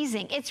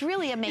amazing. It's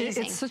really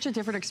amazing. It's such a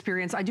different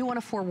experience. I do want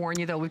to forewarn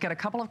you, though. We've got a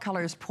couple of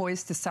colors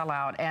poised to sell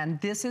out, and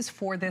this is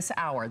for this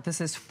hour.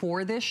 This is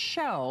for this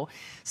show.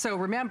 So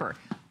remember,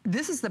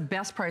 this is the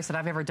best price that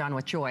I've ever done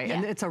with Joy,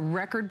 and it's a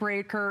record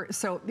breaker.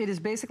 So it is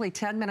basically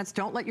 10 minutes.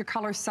 Don't let your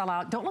colors sell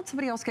out. Don't let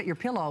somebody else get your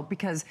pillow,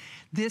 because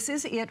this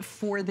is it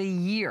for the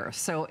year.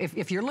 So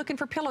if you're looking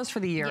for pillows for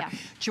the year,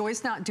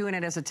 Joy's not doing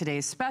it as a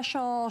today's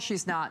special.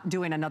 She's not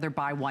doing another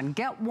buy one,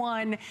 get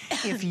one.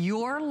 If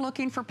you're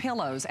looking for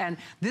pillows, and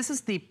this is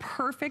the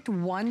perfect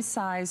one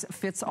size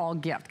fits all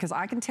gift, because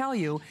I can tell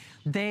you,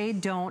 they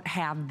don't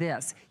have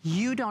this.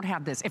 You don't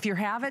have this. If you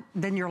have it,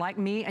 then you're like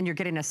me and you're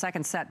getting a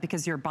second set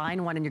because you're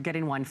buying one and you're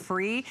getting one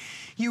free.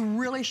 You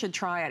really should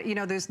try it. You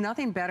know, there's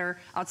nothing better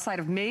outside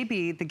of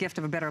maybe the gift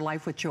of a better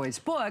life with Joy's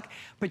book,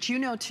 but you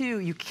know too,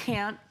 you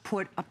can't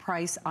put a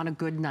price on a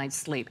good night's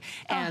sleep.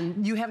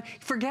 And you have,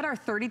 forget our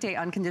 30-day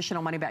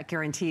unconditional money-back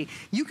guarantee.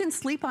 You can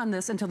sleep on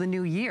this until the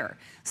new year.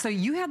 So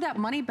you have that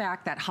money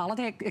back, that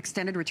holiday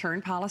extended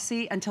return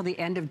policy until the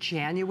end of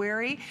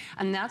January.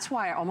 And that's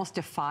why I almost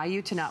defy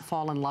you to not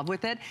fall in love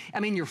with it. I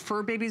mean, your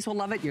fur babies will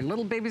love it. Your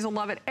little babies will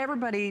love it.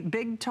 Everybody,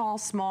 big, tall,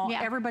 small,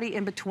 everybody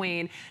in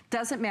between.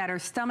 Doesn't matter.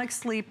 Stomach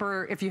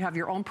sleeper, if you have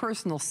your own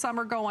personal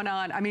summer going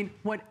on. I mean,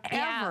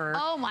 whatever.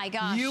 Oh my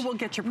gosh. You will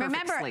get your perfect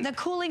sleep. Remember, the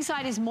cooling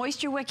side is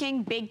moisture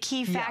wicking, big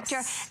key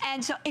factor.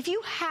 And so if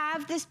you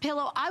have this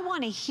pillow, I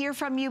want to hear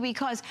from you,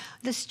 because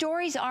the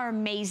stories are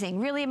amazing,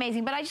 really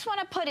amazing. But I just want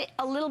to put it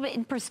a little bit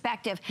in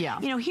perspective. You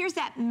know, here's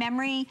that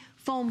memory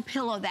foam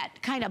pillow, that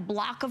kind of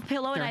block of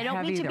pillow, and I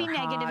don't mean to be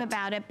negative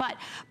about it, but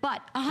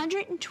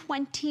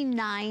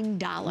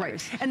 $129.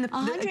 Right, and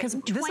because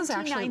this is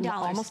actually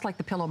almost like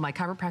the pillow my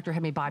chiropractor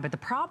had me buy, but the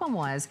problem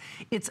was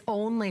it's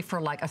only for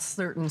like a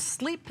certain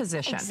sleep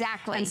position.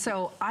 Exactly. And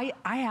so I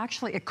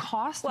actually, it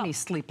cost me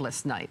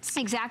sleepless nights.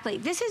 Exactly.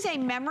 This is a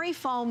memory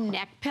foam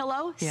neck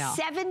pillow,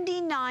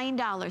 $79.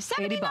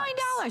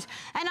 $79.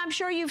 And I'm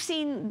sure you've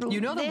seen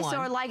this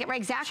or like it, right?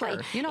 Exactly.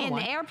 Sure. You know in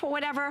the airport,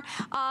 whatever.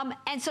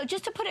 And so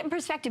just to put it in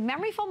perspective,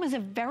 memory foam is a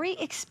very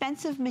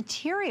expensive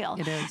material.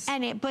 It is.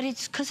 But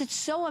it's because it's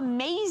so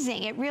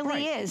amazing. It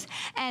really is.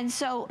 And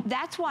so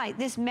that's why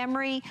this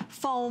memory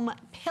foam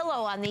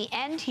pillow on the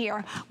end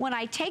here, when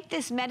I take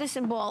this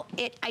medicine ball,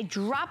 I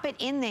drop it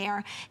in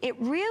there,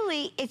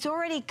 it's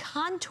already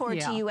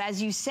contoured to you,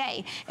 as you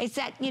say. It's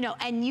that, you know,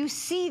 and you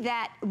see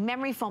that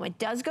memory foam. It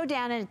does go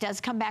down and it does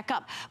come back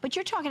up. But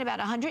you're talking about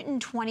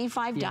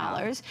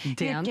 $125.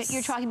 Dense,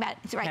 you're talking about,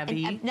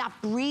 heavy. And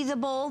not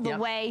breathable the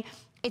way.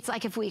 It's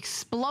like if we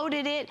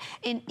exploded it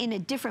in a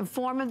different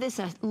form of this,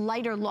 a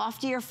lighter,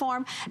 loftier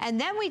form. And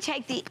then we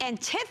take the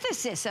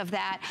antithesis of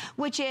that,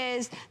 which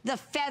is the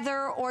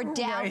feather or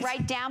down,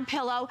 right down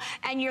pillow.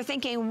 And you're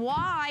thinking,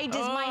 why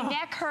does my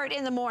neck hurt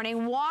in the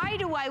morning? Why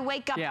do I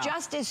wake up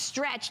just as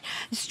stressed?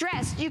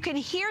 You can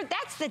hear,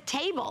 that's the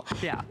table.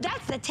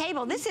 That's the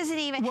table. This isn't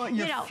even, well,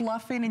 you're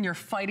fluffing and you're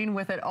fighting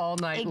with it all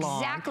night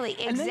long. Exactly.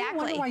 And then you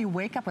wonder why you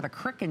wake up with a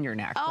crick in your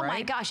neck, Oh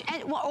my gosh.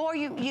 And, or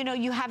you know,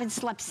 you haven't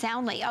slept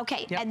soundly.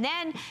 Okay. And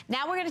then,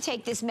 now we're gonna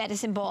take this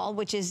medicine ball,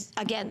 which is,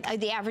 again,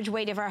 the average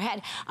weight of our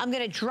head. I'm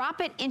gonna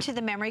drop it into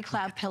the memory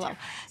cloud pillow.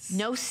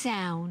 No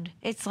sound.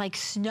 It's like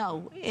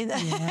snow.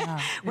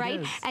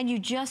 Right? And you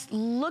just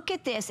look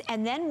at this,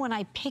 and then when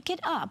I pick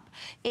it up,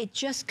 it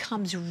just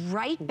comes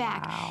right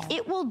back.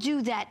 It will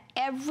do that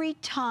every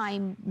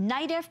time,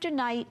 night after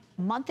night,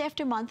 month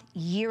after month,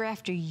 year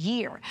after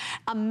year.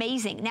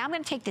 Amazing. Now I'm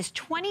gonna take this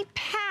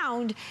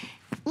 20-pound,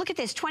 look at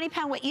this,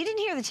 20-pound weight. You didn't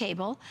hear the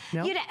table.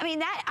 Nope. I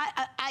mean,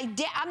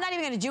 I'm not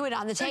even gonna do it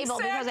on the table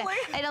because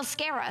it'll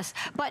scare us.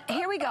 But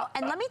here we go.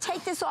 And let me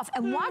take this off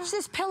and watch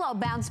this pillow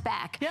bounce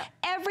back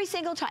every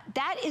single time.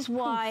 That is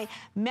why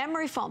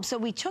memory foam. So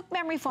we took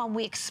memory foam,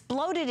 we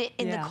exploded it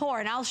in the core,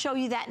 and I'll show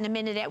you that in a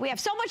minute. We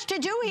have so much to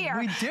do here.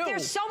 We do.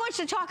 There's so much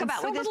to talk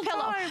about with this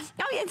pillow.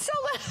 Oh, it's so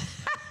little.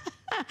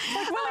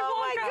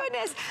 Oh my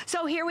goodness.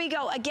 So here we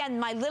go. Again,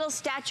 my little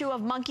statue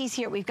of monkeys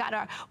here. We've got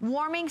our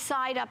warming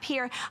side up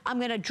here. I'm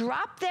gonna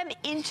drop them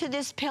into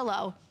this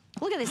pillow.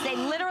 Look at this, they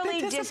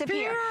literally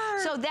disappear.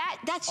 So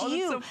that's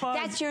you,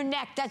 that's your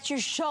neck, that's your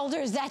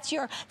shoulders, that's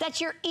your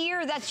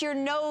ear, that's your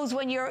nose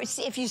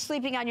if you're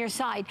sleeping on your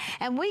side.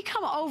 And we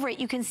come over it,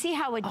 you can see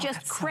how it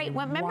just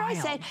remember I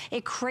said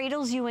it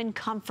cradles you in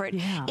comfort.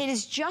 It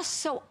is just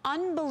so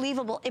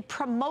unbelievable. It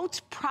promotes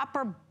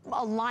proper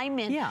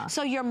alignment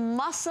so your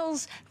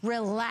muscles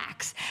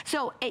relax.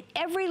 So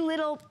every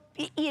little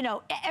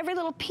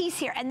piece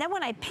here, and then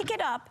when I pick it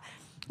up,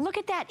 look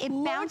at that, it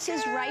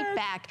bounces right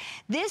back.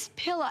 This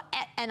pillow,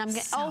 and I'm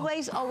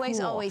always,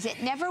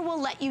 it never will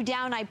let you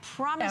down, I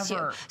promise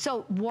you.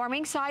 So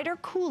warming side or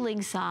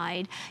cooling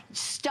side,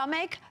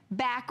 stomach,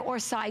 back, or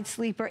side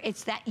sleeper,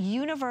 it's that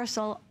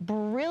universal,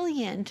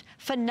 brilliant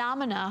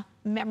phenomena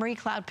memory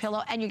cloud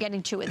pillow, and you're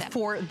getting 2 of them.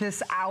 For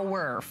this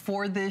hour,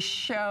 for this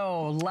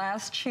show,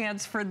 last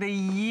chance for the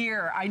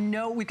year. I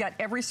know we've got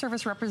every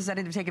service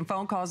representative taking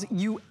phone calls.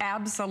 You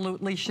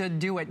absolutely should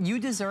do it. You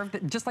deserve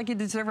it, just like you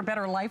deserve a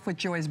better life with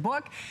Joy's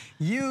book,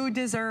 you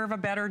deserve a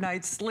better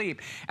night's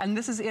sleep. And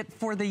this is it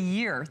for the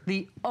year.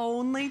 The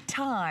only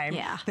time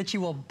that you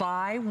will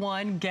buy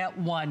one, get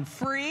one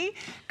free.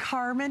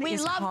 Carmen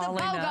is calling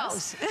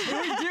us. We love the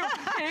BOGOs. We do.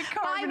 Hey,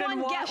 Carmen, buy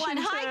one, in get one.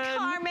 Hi,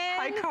 Carmen.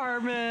 Hi,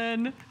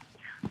 Carmen.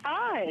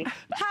 Hi.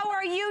 How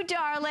are you,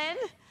 darling?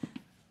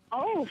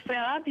 Oh,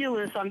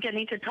 fabulous. I'm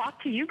getting to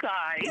talk to you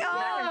guys.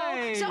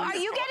 Oh, so are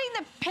you getting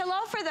the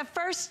pillow for the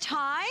first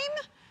time?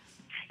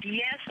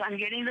 Yes, I'm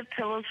getting the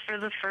pillows for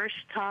the first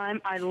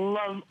time. I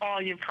love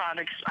all your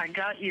products. I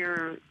got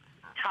your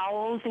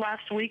towels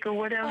last week or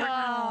whatever.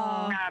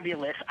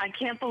 Fabulous. I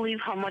can't believe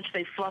how much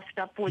they fluffed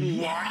up when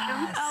you wash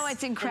them. Oh,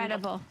 it's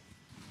incredible.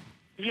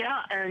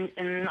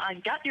 And I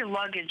got your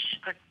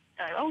luggage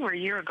over a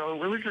year ago.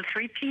 It was the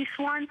 3-piece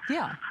one.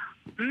 Yeah.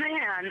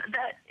 Man,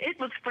 it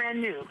looks brand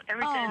new.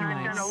 Every time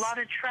I've done a lot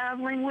of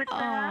traveling with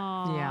that.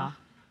 Yeah.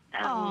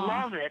 I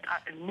love it. I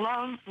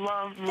love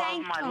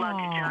my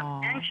luggage.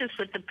 I'm anxious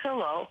with the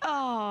pillow.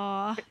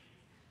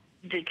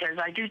 Because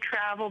I do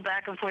travel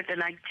back and forth,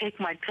 and I take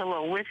my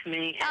pillow with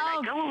me, and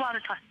I go a lot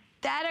of times.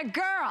 That a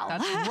girl.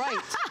 That's right.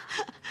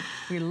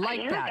 We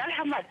like that. I gotta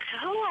have my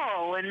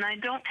pillow, and I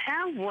don't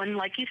have one.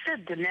 Like you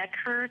said, the neck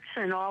hurts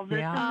and all this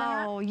and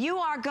that. Oh, you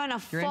are gonna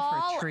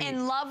fall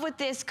in love with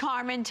this,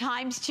 Carmen,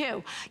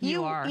 ×2.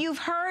 You've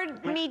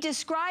heard me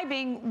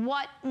describing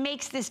what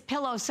makes this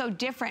pillow so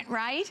different,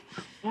 right?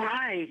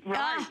 Right.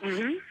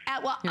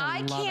 Well,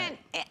 I can't.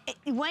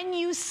 When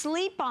you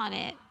sleep on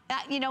it,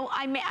 you know,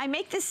 I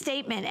make this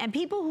statement, and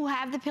people who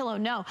have the pillow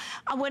know,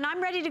 when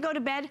I'm ready to go to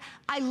bed,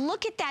 I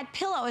look at that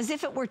pillow as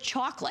if it were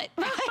chocolate,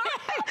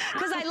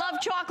 because I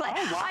love chocolate.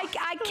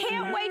 I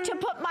can't wait to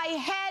put my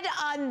head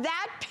on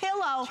that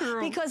pillow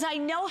because I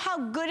know how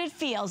good it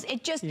feels.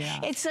 It just,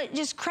 it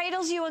just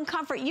cradles you in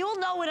comfort. You'll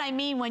know what I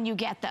mean when you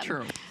get them.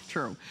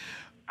 True.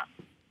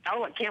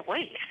 Oh, I can't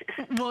wait.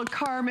 Well,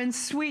 Carmen,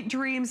 sweet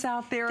dreams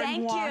out there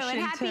in Washington. Thank you, and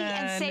happy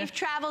and safe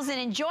travels, and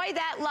enjoy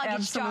that luggage,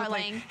 Absolutely.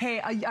 Darling.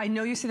 Hey, I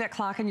know you see that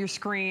clock on your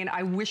screen.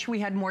 I wish we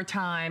had more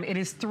time. It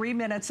is 3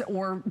 minutes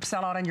or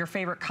sell out on your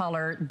favorite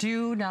color.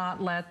 Do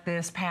not let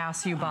this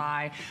pass you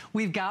by.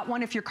 We've got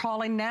one. If you're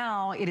calling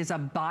now, it is a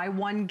buy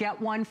one, get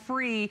one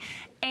free.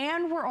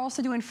 And we're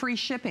also doing free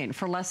shipping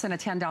for less than a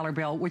 $10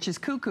 bill, which is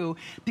cuckoo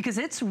because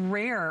it's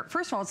rare.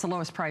 First of all, it's the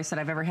lowest price that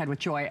I've ever had with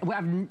Joy.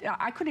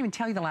 I couldn't even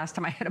tell you the last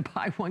time I had a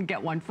buy one, get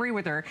one free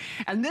with her.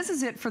 And this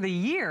is it for the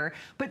year.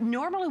 But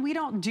normally we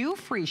don't do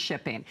free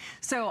shipping.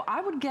 So I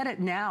would get it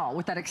now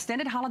with that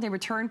extended holiday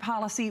return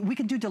policy. We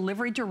can do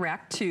delivery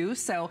direct too.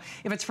 So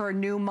if it's for a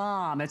new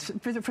mom, it's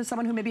for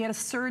someone who maybe had a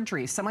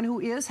surgery, someone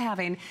who is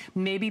having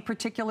maybe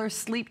particular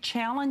sleep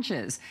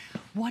challenges.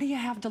 What do you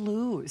have to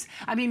lose?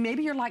 I mean,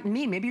 maybe you're like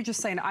me. Maybe you're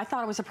just saying, I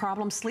thought it was a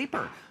problem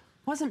sleeper.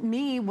 Wasn't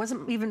me,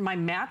 wasn't even my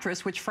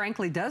mattress, which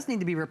frankly does need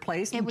to be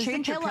replaced. It was the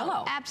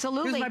pillow.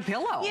 Absolutely. It was my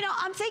pillow. You know,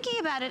 I'm thinking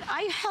about it.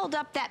 I held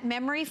up that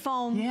memory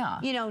foam,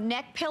 you know,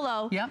 neck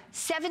pillow. Yep.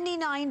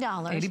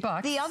 $79. 80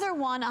 bucks. The other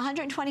one,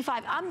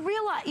 $125. I'm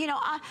realizing, you know,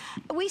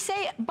 we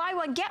say buy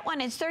one, get one,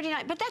 it's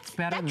 $39, but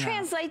that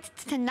translates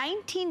to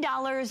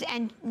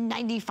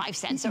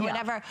 $19.95 or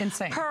whatever.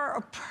 Insane.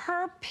 Per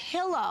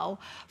pillow,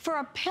 for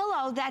a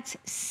pillow that's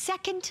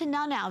second to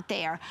none out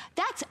there.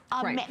 That's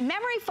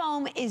memory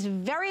foam is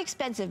very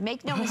expensive,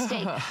 make no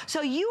mistake.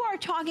 So you are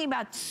talking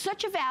about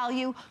such a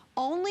value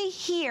only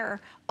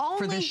here,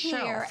 for this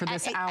show, for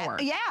this hour.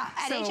 Yeah,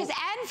 at HSN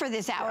and for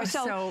this hour.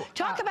 So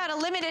talk about a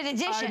limited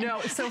edition. I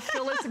know. So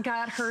Phyllis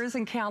got hers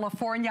in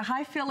California.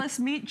 Hi, Phyllis.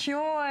 Meet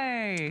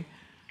Joy.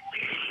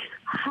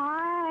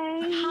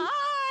 Hi.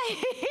 Hi.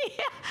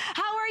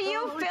 How are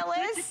you,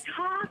 Phyllis? Good to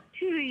talk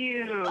to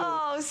you.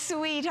 Oh,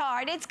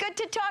 sweetheart. It's good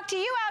to talk to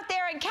you out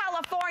there in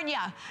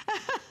California.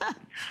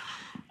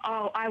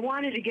 Oh, I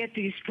wanted to get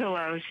these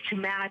pillows to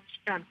match,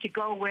 to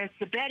go with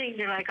the bedding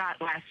that I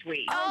got last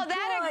week. Oh, they're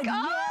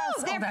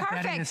that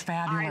perfect. bedding is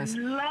fabulous. I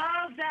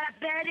love that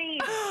bedding.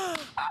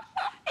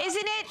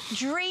 Isn't it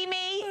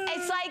dreamy?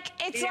 It's like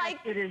it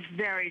is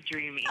very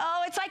dreamy.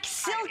 Oh, it's like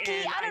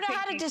silky. I don't know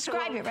how to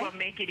describe it. Right? Will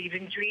make it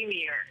even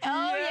dreamier.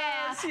 Oh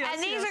yes. And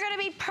these are going to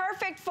be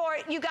perfect for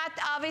it. You got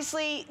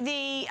obviously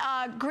the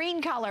green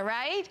color,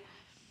 right?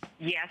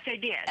 Yes, I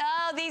did.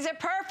 Oh, these are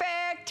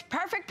perfect.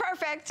 Perfect,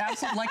 perfect.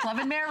 Absolutely, like love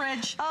and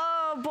marriage.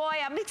 Oh, boy,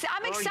 I'm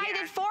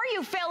excited for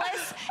you,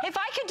 Phyllis. If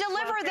I could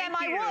deliver them,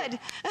 I would.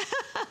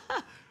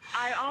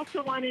 I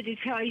also wanted to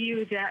tell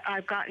you that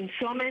I've gotten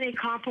so many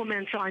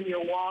compliments on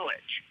your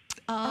wallet.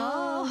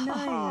 Oh,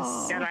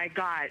 nice. That I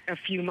got a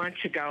few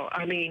months ago.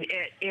 I mean,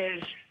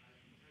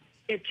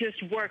 it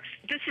just works.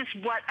 This is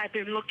what I've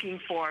been looking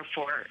for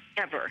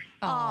forever.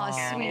 Oh,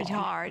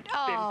 sweetheart.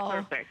 It's been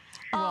perfect.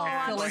 Oh,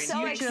 Phyllis,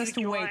 so you just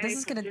wait. This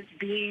is going to just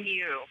being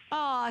you.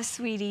 Oh,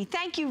 sweetie,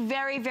 thank you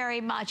very,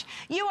 very much.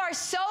 You are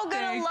so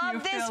going to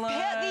love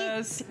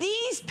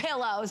these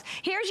pillows.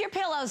 Here's your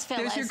pillows,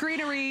 Phyllis. There's your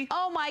greenery.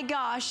 Oh my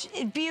gosh,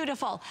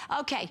 beautiful.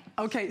 Okay.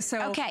 Okay,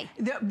 so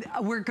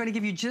we're going to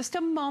give you just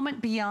a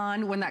moment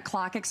beyond when that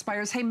clock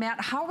expires. Hey,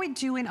 Matt, how are we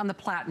doing on the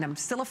platinum?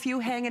 Still a few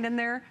hanging in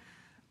there?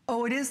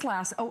 Oh, it is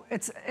last. Oh,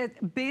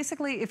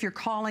 basically, if you're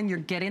calling, you're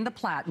getting the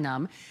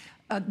platinum.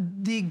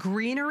 The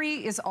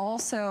greenery is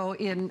also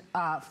in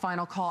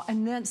final call.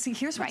 And then, see,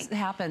 here's what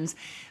happens.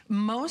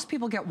 Most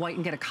people get white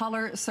and get a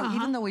color. So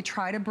even though we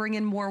try to bring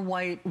in more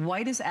white,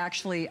 white is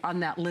actually on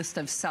that list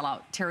of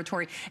sellout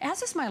territory.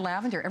 As is my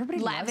lavender. Everybody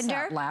loves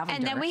that lavender.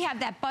 And then we have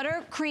that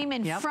buttercream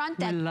in front,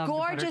 that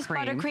gorgeous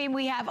buttercream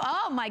we have.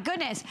 Oh, my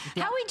goodness.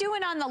 How are we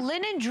doing on the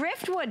linen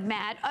driftwood,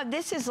 Matt?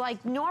 This is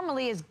like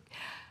normally is...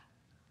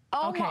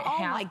 Oh,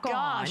 my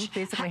gosh.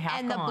 Basically half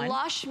and gone. The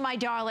blush, my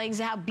darlings,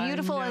 how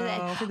beautiful is it?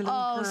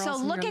 Oh, so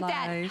look at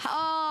that.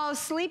 Oh,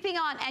 sleeping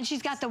on. And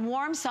she's got the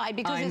warm side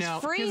because it's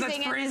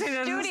freezing in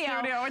the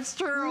studio. It's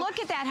true. Look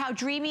at that. How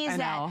dreamy is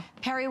that?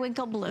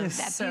 Periwinkle blue.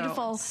 That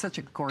beautiful. Such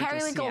a gorgeous,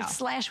 Periwinkle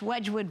 /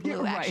 Wedgwood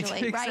blue,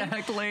 actually.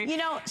 Exactly. You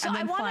know, so and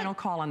then I want final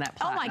call on that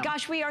platinum. Oh, my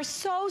gosh. We are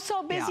so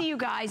busy, you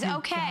guys.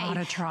 Okay.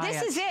 Gotta try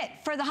this is it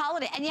for the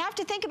holiday. And you have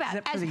to think about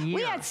it. As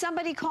we had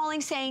somebody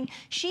calling saying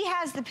she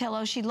has the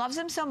pillow. She loves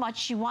them so much.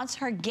 She wants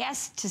her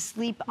guests to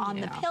sleep on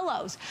the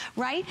pillows,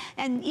 right?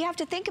 And you have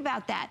to think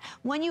about that.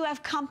 When you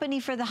have company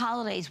for the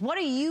holidays, what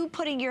are you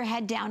putting your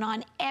head down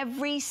on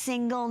every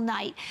single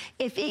night?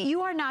 If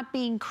you are not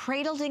being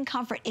cradled in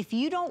comfort, if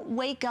you don't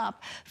wake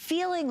up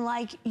feeling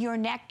like your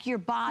neck, your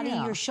body,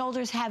 your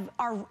shoulders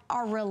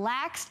are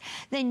relaxed,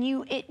 then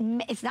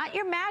it's not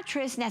your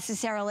mattress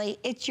necessarily,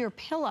 it's your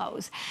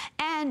pillows.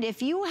 And if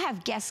you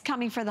have guests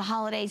coming for the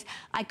holidays,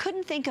 I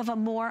couldn't think of a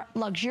more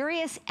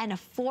luxurious and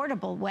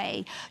affordable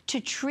way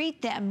to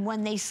treat them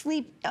when they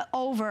sleep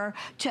over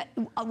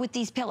with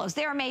these pillows.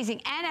 They're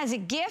amazing. And as a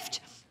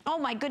gift, oh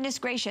my goodness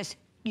gracious,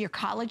 your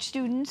college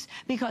students,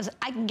 because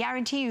I can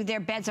guarantee you their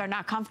beds are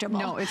not comfortable.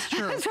 No, it's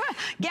true.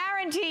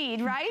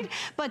 Guaranteed, right?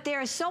 But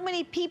there are so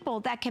many people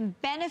that can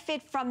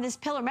benefit from this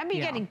pillow. Remember,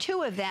 you're getting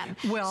 2 of them.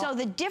 Well, so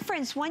the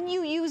difference when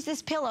you use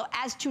this pillow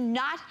as to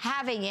not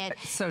having it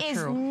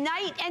is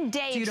night and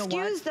day.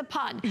 Excuse the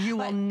pun. You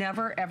will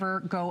never,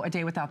 ever go a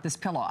day without this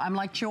pillow. I'm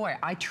like Joy.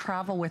 I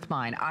travel with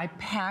mine. I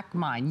pack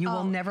mine. You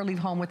will never leave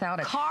home without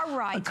it. Car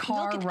rides.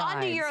 Look at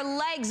under your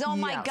legs. Oh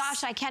my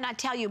gosh, I cannot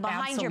tell you.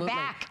 Behind your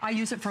back. I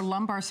use it for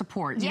lumbar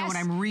support. You know, when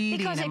I'm reading.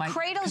 Because it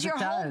cradles your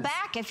whole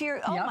back if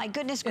you're, oh my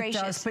goodness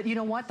gracious. It does, but you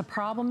know what? The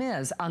problem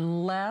is,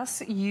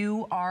 unless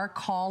you are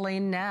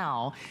calling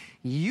now,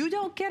 you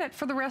don't get it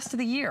for the rest of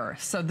the year.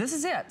 So this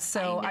is it.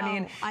 So, I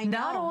mean,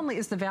 not only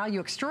is the value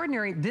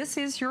extraordinary, this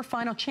is your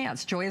final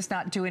chance. Joy is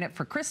not doing it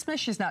for Christmas.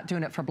 She's not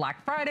doing it for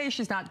Black Friday.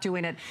 She's not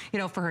doing it, you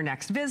know, for her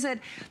next visit.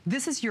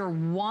 This is your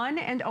one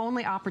and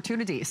only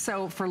opportunity.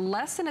 So for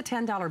less than a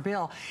 $10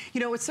 bill, you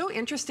know, what's so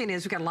interesting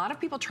is we've got a lot of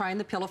people trying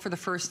the pillow for the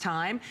first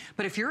time,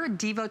 but if you're a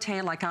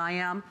devotee like I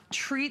am,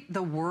 treat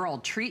the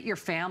world, treat your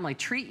family,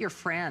 treat your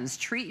friends,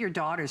 treat your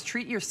daughters,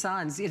 treat your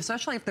sons,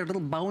 especially if their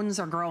little bones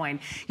are growing.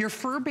 Your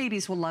fur babies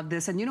will love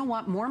this. And you know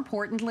what? More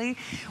importantly,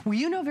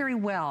 you know very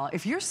well,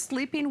 if you're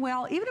sleeping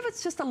well, even if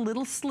it's just a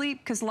little sleep,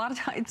 because a lot of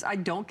times I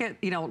don't get,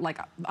 you know, like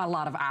a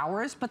lot of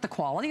hours, but the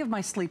quality of my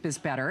sleep is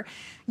better.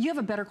 You have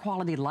a better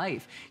quality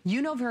life.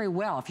 You know very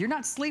well, if you're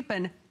not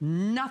sleeping,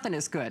 nothing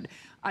is good.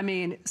 I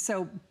mean,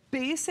 so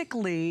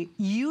basically,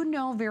 you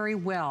know very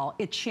well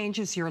it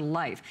changes your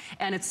life.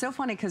 And it's so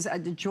funny because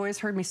Joy's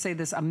heard me say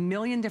this a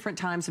million different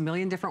times, a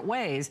million different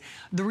ways.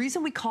 The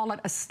reason we call it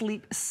a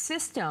sleep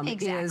system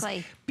is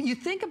you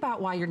think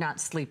about why you're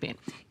not sleeping.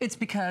 It's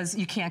because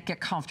you can't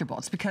get comfortable.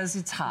 It's because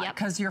it's hot,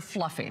 because you're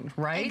fluffing,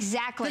 right?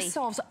 Exactly. This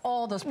solves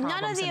all those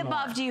problems. None of the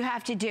above do you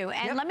have to do.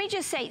 And let me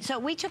just say, so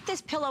we took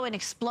this pillow and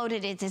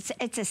exploded it. It's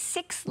a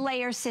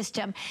 6-layer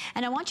system.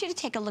 And I want you to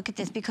take a look at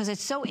this because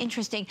it's so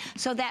interesting.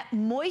 So that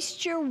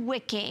moisture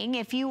wicking,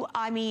 if you,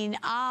 I mean,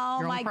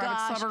 oh my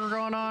gosh.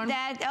 Going on?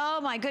 That, oh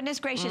my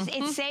goodness gracious.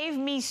 It saved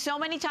me so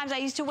many times. I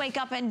used to wake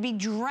up and be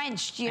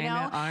drenched, you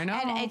know? I know.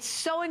 And it's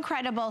so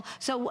incredible.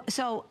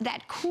 So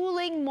that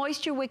cooling,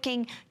 moisture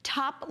wicking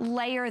top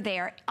layer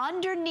there,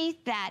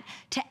 underneath that,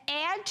 to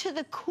add to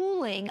the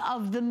cooling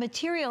of the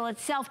material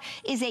itself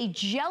is a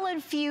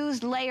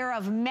gel-infused layer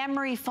of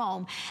memory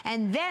foam.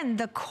 And then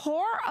the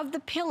core of the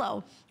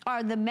pillow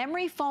are the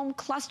memory foam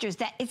clusters.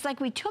 That it's like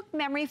we took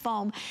memory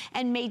foam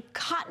and made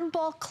cotton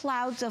ball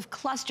clouds of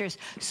clusters.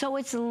 So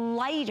it's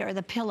lighter,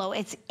 the pillow,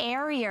 it's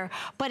airier,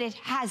 but it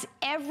has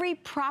every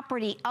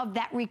property of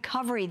that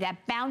recovery, that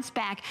bounce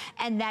back,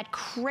 and that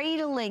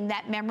cradling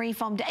that memory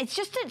foam. It's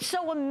just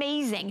so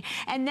amazing.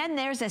 And then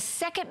there's a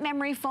second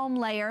memory foam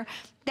layer.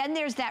 Then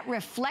there's that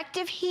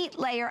reflective heat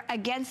layer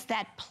against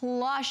that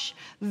plush,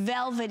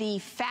 velvety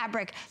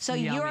fabric. So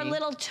your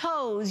little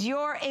toes,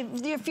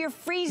 if you're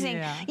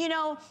freezing, you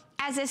know,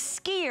 as a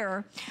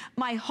skier,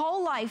 my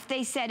whole life,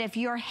 they said if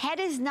your head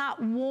is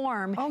not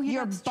warm,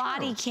 your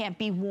body can't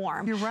be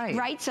warm. You're right.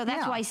 Right? So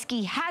that's why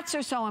ski hats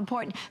are so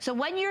important. So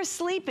when you're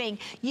sleeping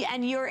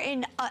and you're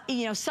in,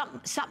 you know,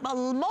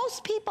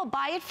 most people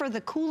buy it for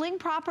the cooling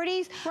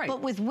properties, but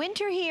with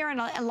winter here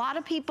and a lot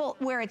of people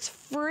where it's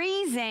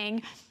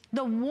freezing,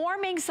 the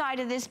warming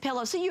side of this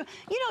pillow. So you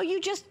know, you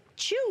just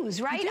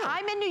choose, right?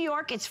 I'm in New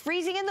York, it's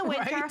freezing in the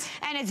winter,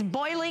 and it's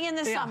boiling in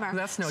the summer.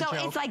 That's no joke.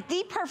 So it's like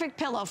the perfect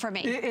pillow for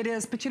me. It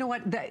is, but you know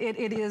what?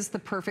 It is the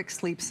perfect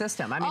sleep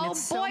system. I mean,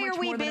 it's so much boy, are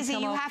we more than busy. a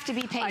pillow. You have to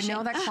be patient. I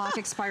know that clock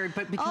expired,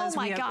 but because oh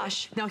my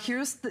gosh. Now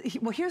here's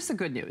the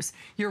good news.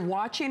 You're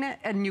watching it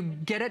and you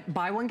get it,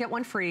 buy one, get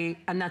one free,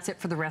 and that's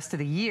it for the rest of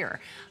the year.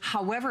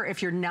 However,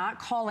 if you're not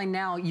calling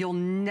now, you'll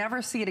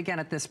never see it again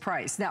at this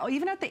price. Now,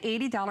 even at the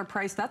 $80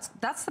 price,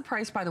 that's the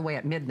price, by the way,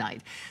 at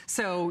midnight.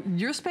 So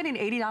you're spending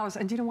 $80,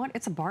 and you know what?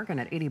 It's a bargain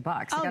at $80.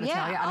 I gotta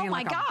tell you. I mean,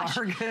 my gosh.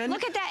 Bargain.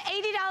 Look at that,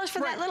 $80 for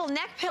that little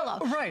neck pillow.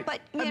 Right. But,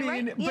 I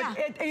mean, but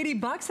at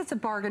 $80, it's a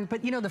bargain.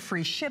 But you know, the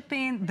free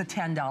shipping, the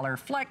 $10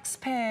 flex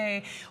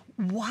pay.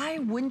 Why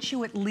wouldn't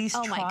you at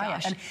least try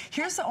it? And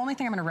here's the only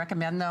thing I'm going to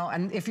recommend, though.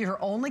 And if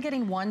you're only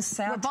getting one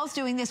set, we're both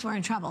doing this. We're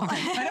in trouble.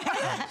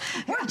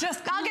 We're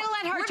just. I'm going to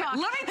let her talk.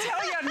 Let me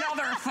tell you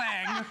another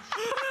thing.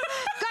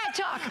 Go ahead,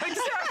 talk.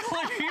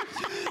 Exactly.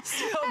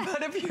 So,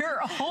 but if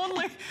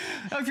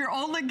you're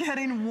only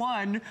getting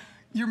one,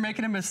 you're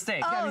making a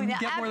mistake. I mean, you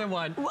get more than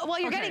one. Well,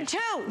 you're getting two,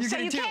 so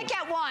you can't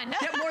get one.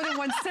 Get more than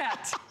one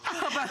set.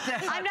 How about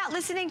that? I'm not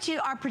listening to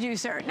our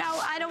producer. No,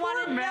 I don't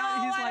want to know.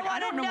 He's like, I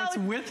don't know what's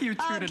with you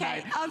two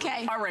tonight.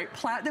 Okay. All right,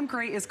 platinum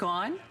gray is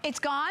gone. It's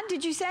gone,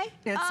 did you say?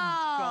 It's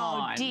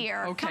gone. Oh,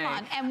 dear. Okay. Come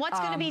on. And what's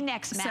going to be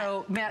next, Matt?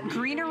 So, Matt,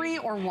 greenery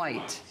or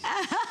white?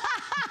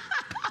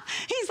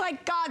 He's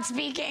like God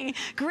speaking.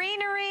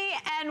 Greenery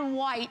and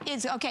white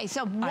is, okay,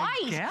 so white.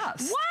 I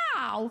guess.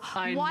 Wow.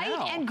 I White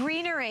know. and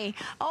greenery.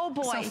 Oh,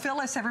 boy. So,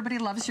 Phyllis, everybody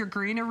loves your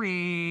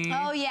greenery.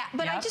 Oh, yeah.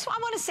 But I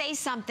want to say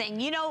something.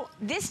 You know,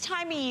 this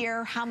time of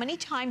year, how many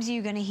times are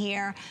you going to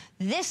hear,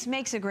 this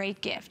makes a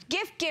great gift?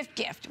 Gift, gift,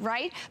 gift,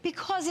 right?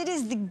 Because it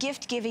is the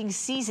gift-giving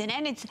season.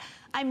 And it's,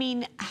 I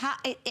mean,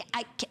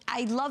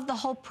 I love the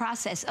whole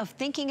process of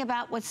thinking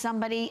about what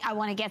I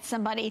want to get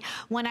somebody.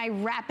 When I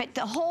wrap it,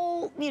 the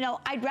whole, you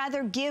know, I'd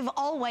rather give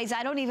always.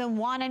 I don't even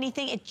want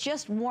anything. It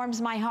just warms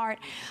my heart.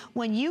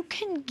 When you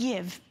can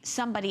give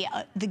somebody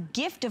the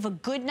gift of a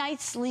good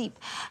night's sleep,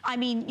 I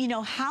mean, you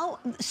know, how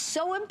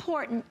so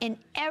important in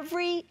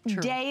every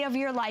day of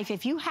your life.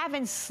 If you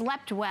haven't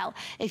slept well,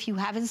 if you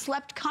haven't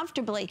slept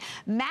comfortably,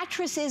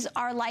 mattresses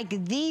are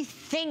like the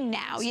thing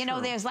now. You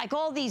know, there's like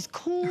all these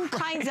cool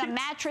kinds of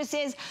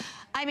mattresses.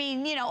 I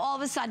mean, you know, all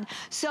of a sudden.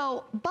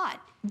 So, but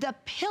the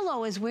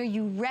pillow is where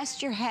you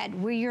rest your head,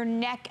 where your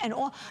neck and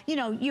all, you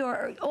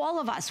know, all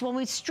of us, when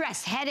we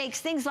stress,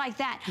 headaches, things like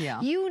that,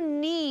 you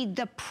need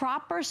the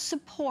proper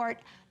support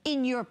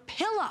in your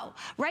pillow,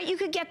 right? You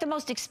could get the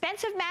most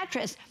expensive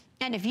mattress,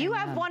 and if you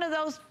have one of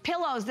those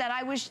pillows that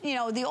I wish, you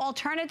know, the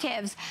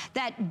alternatives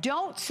that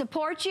don't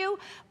support you,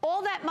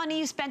 all that money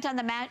you spent on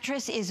the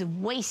mattress is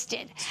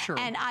wasted.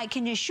 And I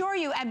can assure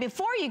you, and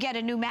before you get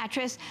a new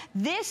mattress,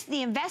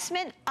 the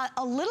investment,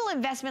 a little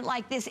investment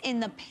like this in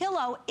the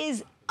pillow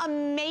is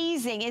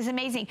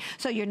amazing,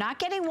 So you're not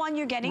getting one,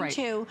 you're getting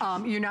two.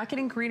 You're not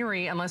getting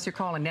greenery unless you're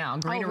calling now.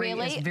 Greenery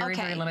is very,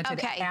 very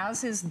limited,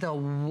 as is the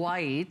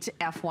white,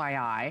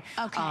 FYI.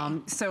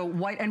 So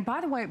white, and by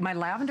the way, my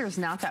lavender is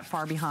not that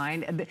far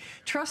behind.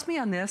 Trust me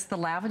on this, the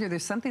lavender,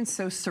 there's something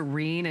so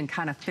serene and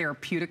kind of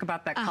therapeutic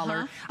about that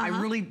color. I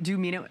really do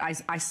mean it.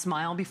 I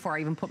smile before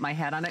I even put my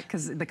head on it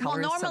because the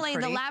color is so pretty. Well,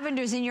 normally the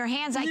lavender's in your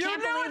hands. I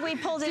can't believe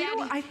we pulled it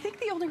out. I think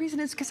the only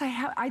reason is because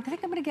I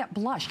think I'm going to get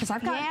blush because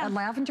I've got a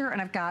lavender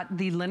and I've got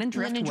the linen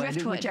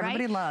driftwood, which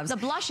everybody loves. The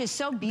blush is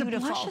so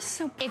beautiful. The blush is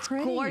so pretty. It's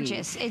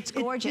gorgeous. It's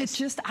gorgeous. It's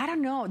just, I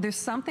don't know. There's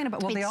something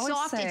about, well, they always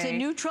soft, say. It's a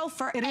neutral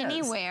for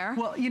anywhere.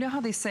 Well, you know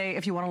how they say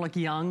if you want to look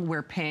young,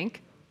 wear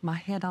pink? My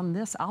head on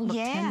this, I'll look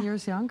 10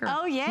 years younger.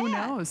 Oh, yeah. Who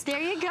knows?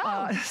 There you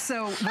go.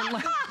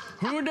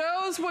 Who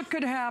knows what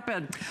could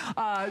happen?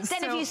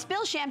 Then if you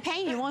spill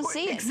champagne, you won't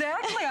see it.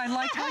 Exactly. I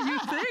like how you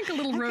think. A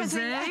little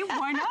rosé,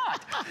 why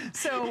not?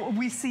 So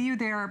we see you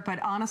there,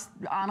 but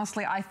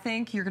honestly, I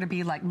think you're going to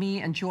be like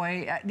me and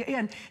Joy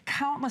and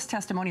countless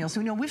testimonials. So,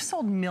 you know, we've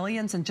sold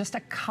millions in just a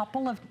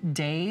couple of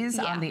days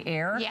on the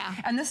air.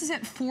 And this is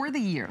it for the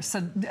year. So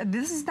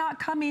this is not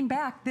coming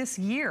back this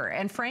year.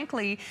 And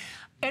frankly,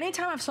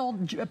 anytime I've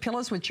sold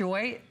pillows with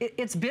Joy,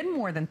 it's been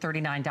more than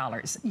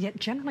 $39, yet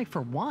generally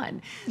for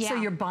one. So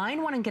you're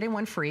buying one and getting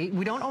one free.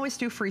 We don't always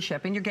do free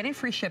shipping. You're getting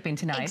free shipping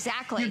tonight.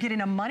 Exactly. You're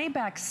getting a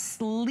money-back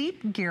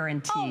sleep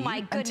guarantee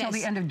until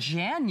the end of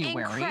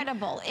January.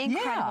 Incredible.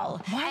 Yeah.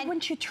 Why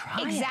wouldn't you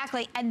try it?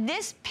 Exactly. And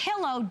this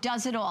pillow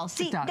does it all.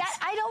 See, that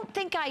I don't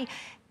think I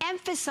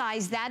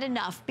emphasize that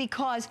enough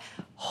because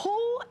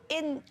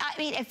I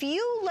mean, if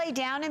you lay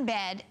down in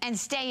bed and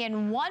stay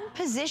in one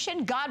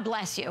position, God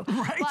bless you.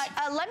 But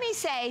let me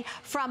say,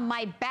 from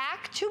my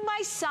back to my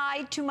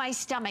side to my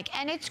stomach,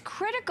 and it's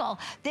critical.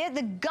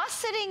 The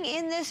gusseting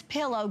in this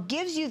pillow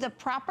gives you the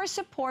proper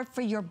support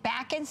for your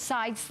back and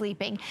side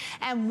sleeping.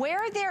 And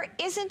where there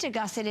isn't a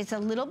gusset, it's a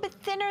little bit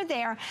thinner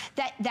there.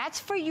 That's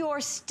for your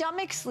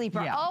stomach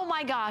sleeper. Oh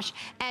my gosh.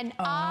 And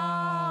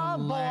oh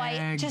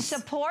boy, to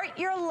support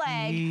your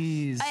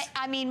leg.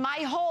 I mean, my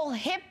whole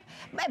hip,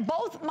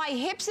 both my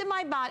hips and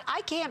my body,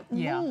 I can't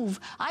move.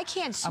 I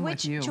can't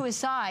switch to a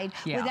side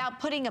without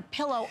putting a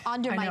pillow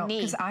under my knee.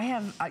 Because I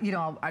have, you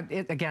know,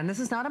 again, this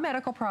is not a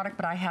medical product,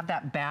 but I have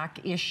that back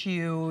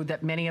issue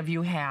that many of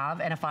you have.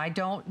 And if I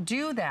don't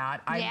do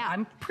that,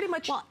 I'm pretty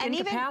much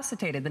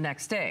incapacitated the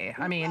next day.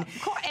 I mean,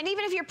 and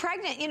even if you're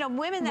pregnant, you know,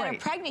 women that are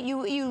pregnant,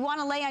 you want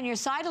to lay on your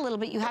side a little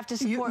bit. You have to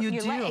support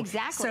your leg.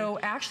 Exactly. So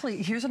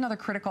actually, here's another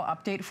critical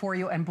update for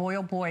you. And boy,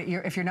 oh boy,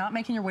 if you're not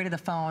making your way to the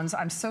phones,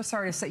 I'm so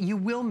sorry to say you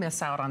will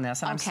miss out on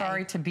this. And I'm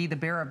sorry to be the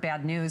bearer of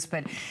bad news,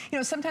 but you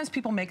know, sometimes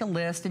people make a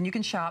list and you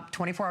can shop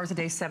 24 hours a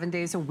day, 7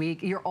 days a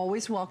week. You're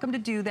always welcome to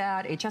do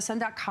that.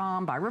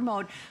 HSN.com, by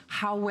remote.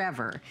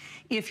 However,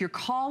 if you're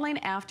calling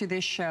after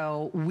this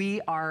show,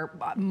 we are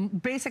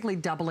basically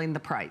doubling the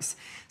price.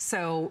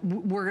 So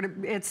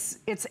it's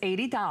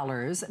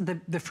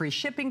 $80. The free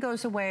shipping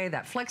goes away.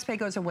 That FlexPay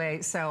goes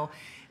away. So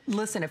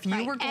listen, if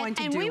you were going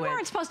to do it... And we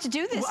weren't supposed to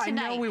do this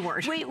tonight. I know we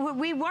weren't.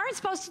 We weren't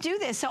supposed to do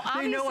this. So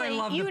obviously,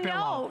 you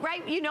know,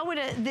 right? You know what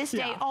this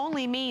day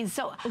only means.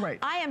 So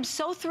I am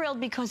so thrilled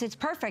because it's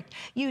perfect.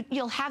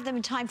 You'll have them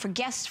in time for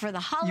guests for the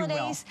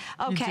holidays.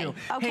 You will. Okay. You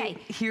do. Okay. Hey,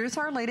 here's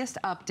our latest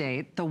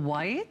update. The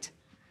white,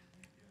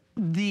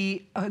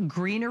 the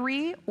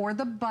greenery, or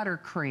the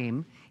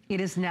buttercream. It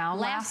is now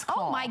last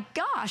call. Oh my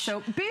gosh.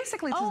 So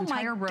basically, this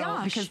entire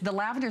row, because the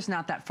lavender's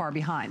not that far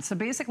behind. So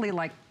basically,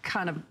 like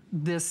kind of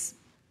this,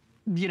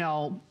 you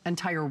know,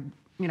 entire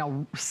you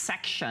know,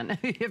 section,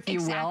 if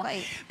you will.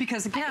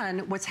 Because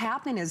again, what's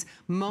happening is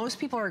most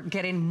people are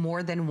getting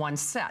more than one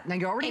set. Now,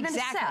 you're already in a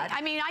set.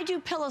 I mean, I do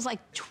pillows like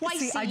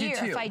twice a year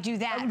if I do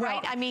that,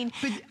 right? I mean,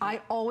 but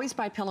I always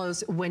buy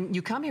pillows when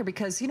you come here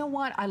because you know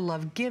what? I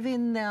love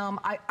giving them.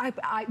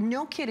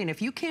 No kidding.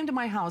 If you came to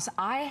my house,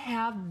 I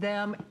have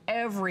them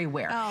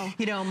everywhere. Oh.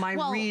 You know, my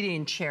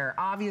reading chair,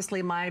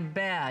 obviously my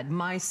bed,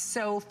 my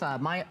sofa,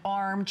 my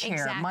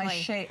armchair, my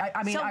shade.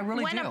 I mean, I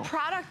really do. When a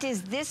product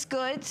is this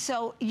good,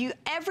 so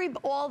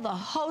all the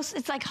hosts,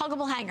 it's like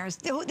huggable hangers.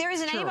 There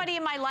isn't anybody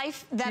in my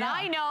life that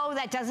I know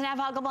that doesn't have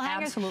huggable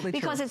hangers. Absolutely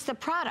because it's the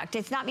product.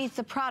 It's not me, it's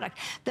the product.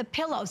 The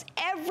pillows,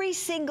 every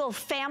single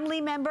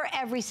family member,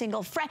 every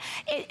single friend.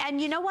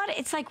 And you know what?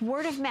 It's like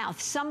word of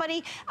mouth.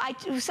 Somebody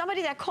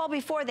that called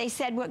before, they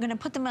said we're gonna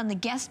put them on the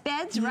guest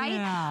beds, right?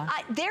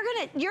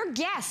 Your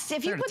guests,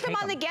 if you put them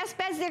on the guest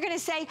beds, they're gonna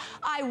say,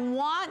 I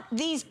want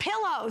these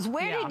pillows.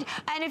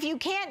 And if you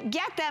can't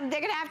get them,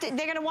 they're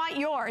gonna want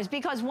yours,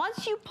 because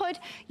once you put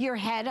your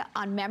head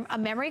on a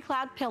memory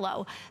cloud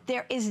pillow,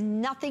 there is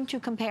nothing to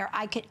compare.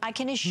 I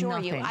can assure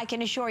you. I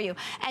can assure you.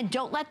 And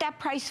don't let that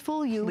price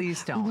fool you.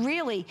 Please don't.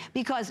 Really,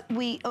 because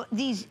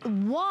these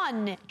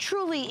one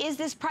truly is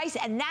this price,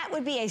 and that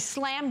would be a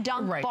slam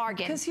dunk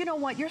bargain. Because you know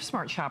what, you're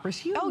smart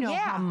shoppers. You know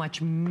how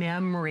much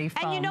memory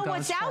foam and you know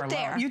goes what's out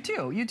there. You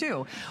do, you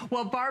do.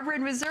 Well, Barbara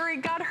in Missouri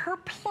got her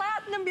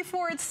platinum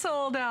before it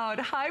sold out.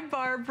 Hi,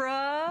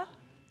 Barbara.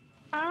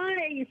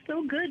 Hi,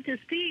 so good to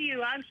see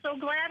you. I'm so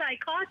glad I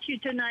caught you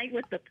tonight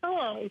with the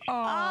pillows.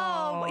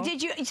 Oh,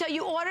 did you? So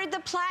you ordered the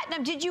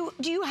platinum. Do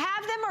you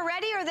have them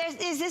already, or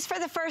is this for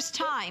the first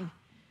time?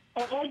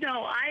 Oh,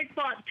 no, I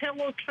bought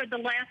pillows for the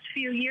last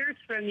few years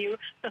from you.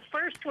 The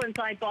first ones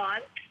I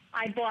bought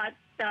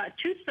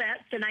 2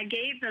 sets, and I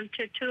gave them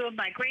to 2 of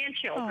my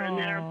grandchildren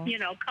that are, you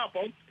know,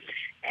 couples.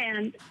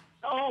 And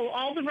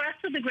all the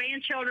rest of the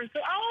grandchildren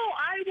said,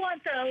 I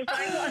want those,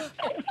 I want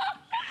those.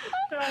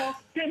 So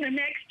then the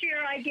next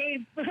year I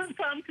gave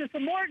some to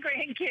some more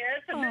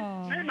grandkids,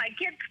 and then my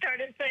kids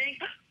started saying,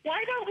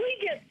 why don't we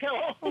get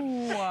pillows?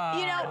 Wow.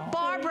 You know,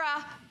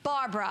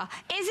 Barbara,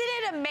 isn't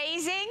it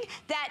amazing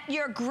that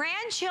your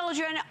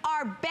grandchildren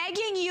are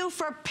begging you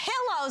for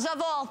pillows of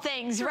all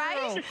things,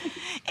 right?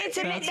 It's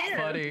amazing.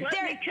 That's funny.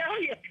 Let me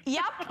tell you.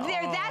 Yep,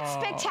 they're that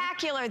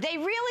spectacular. They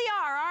really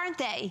are, aren't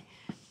they?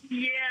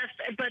 Yes,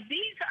 but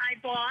these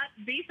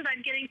that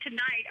I'm getting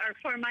tonight are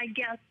for my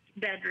guest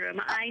bedroom.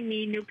 I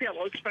need new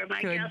pillows for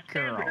my guest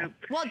bedroom.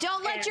 Well,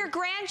 don't let your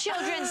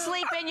grandchildren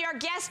sleep in your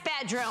guest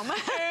bedroom.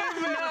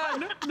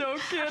 Amen. No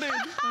kidding.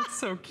 That's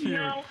so cute.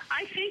 No,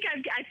 I think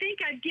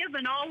I've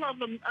given all of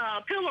them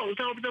pillows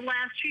over the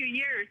last few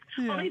years.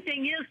 Only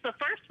thing is, the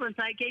first ones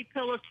I gave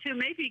pillows to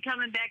may be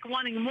coming back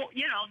wanting more.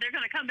 You know, they're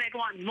going to come back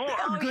wanting more.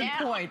 Good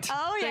point.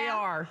 Oh, yeah. They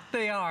are.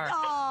 They are.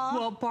 Aww.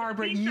 Well,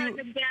 Barbara, These are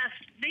the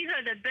best. These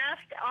are the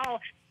best. Oh,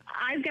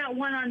 I've got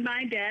one on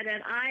my bed,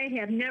 and I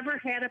have never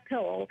had a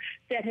pillow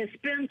that has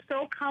been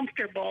so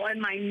comfortable,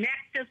 and my neck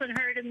doesn't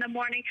hurt in the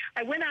morning.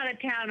 I went out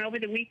of town over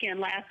the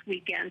last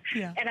weekend,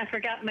 and I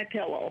forgot my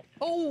pillow.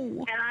 Oh.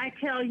 And I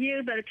tell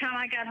you, by the time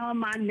I got home,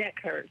 my neck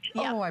hurt.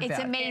 Yep, I it's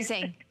bet.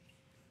 amazing.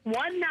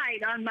 One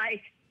night on my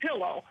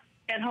pillow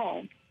at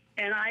home,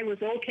 and I was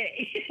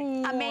okay.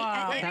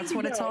 Wow, that's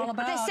what it's all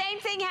about. The same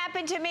thing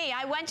happened to me.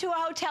 I went to a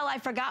hotel, I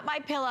forgot my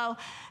pillow,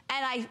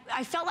 and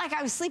I felt like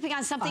I was sleeping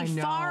on something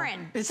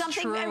foreign. It's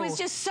true. It was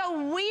just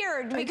so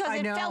weird because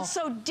it felt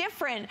so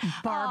different.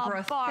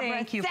 Barbara,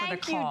 thank you for the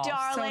call. Thank you,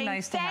 darling. So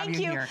nice to have you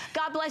here.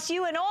 God bless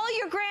you and all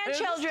your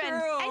grandchildren.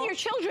 And your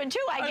children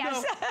too, I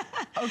guess.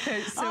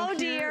 Okay, so oh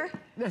dear.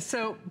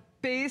 So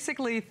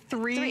basically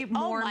three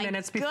more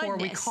minutes before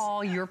we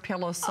call your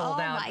pillow sold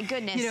out. Oh my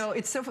goodness. You know,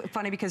 it's so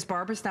funny because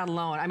Barbara's not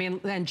alone. I mean,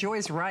 and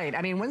Joy's right.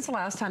 I mean, when's the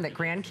last time that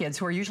grandkids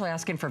who are usually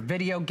asking for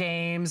video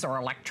games or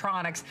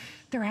electronics,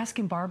 they're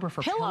asking Barbara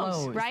for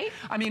pillows, right?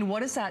 I mean,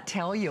 what does that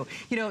tell you?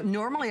 You know,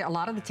 normally a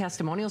lot of the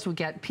testimonials we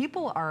get,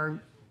 people are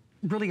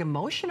really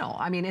emotional.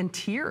 I mean, in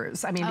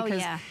tears. I mean,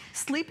 because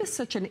sleep is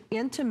such an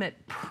intimate,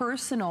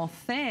 personal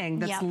thing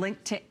that's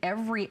linked to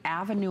every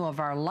avenue of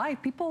our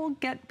life. People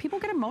get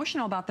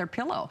emotional about their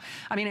pillow.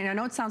 I mean, and I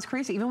know it sounds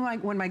crazy. Even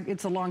when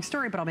it's a long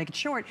story, but I'll make it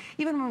short.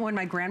 Even when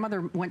my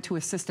grandmother went to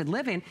assisted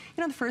living,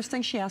 you know, the first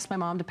thing she asked my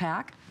mom to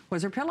pack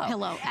was her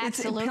pillow.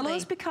 Absolutely.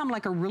 Pillows become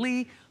like a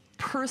really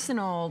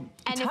personal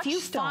and if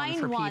you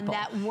find one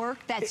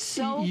that's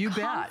so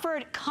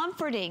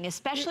comforting,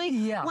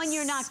 especially when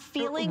you're not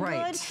feeling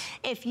good,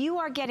 if you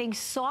are getting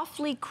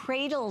softly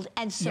cradled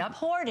and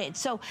supported.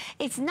 So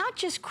it's not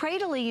just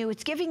cradling you,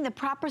 it's giving the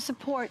proper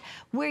support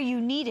where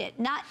you need it,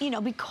 not, you know,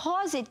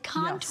 because it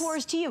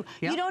contours to you.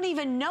 You don't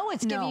even know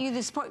it's giving you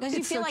the support because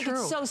you feel like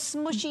it's so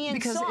smushy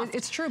and soft.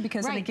 It's true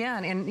because, and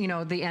again, in, you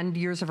know, the end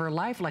years of her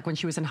life, like when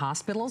she was in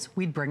hospitals,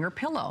 we'd bring her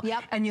pillow.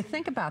 And you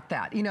think about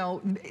that, you know,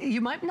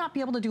 you might not not be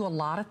able to do a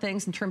lot of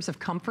things in terms of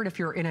comfort if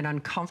you're in an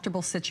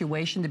uncomfortable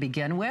situation to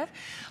begin with,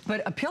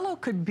 but a pillow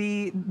could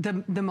be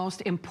the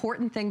most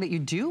important thing that you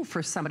do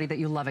for somebody that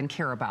you love and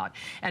care about.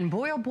 And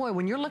boy, oh boy,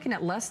 when you're looking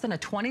at less than a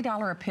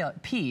 $20 a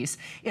piece,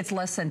 it's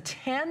less than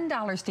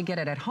 $10 to get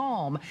it at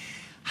home.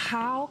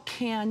 How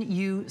can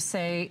you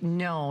say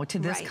no to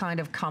this kind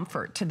of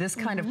comfort, to this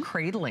kind of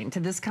cradling, to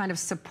this kind of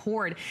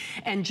support?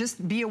 And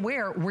just be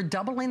aware, we're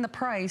doubling the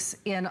price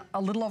in a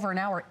little over an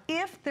hour,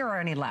 if there are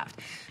any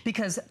left.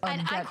 Because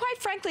and I quite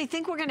frankly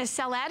think we're going to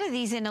sell out of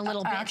these in a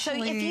little bit.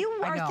 Actually, so if you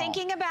are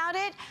thinking about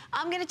it,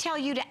 I'm going to tell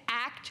you to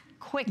act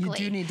quickly. You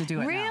do need to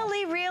do it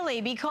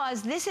Really,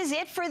 because this is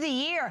it for the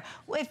year.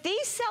 If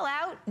these sell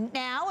out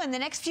now in the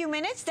next few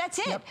minutes, that's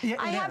it. Yep, yeah,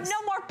 I have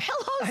no more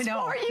pillows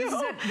for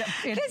you.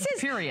 This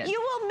is period.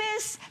 You will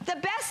miss the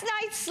best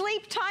night's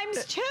sleep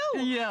times 2.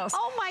 Yes.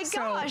 Oh my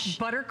gosh.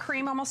 So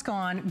buttercream almost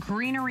gone,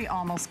 greenery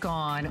almost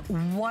gone,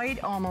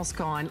 white almost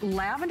gone,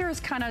 lavender is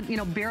kind of, you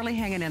know, barely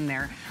hanging in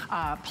there.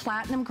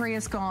 Platinum gray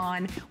is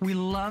gone. We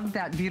love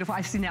that beautiful,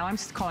 I see now I'm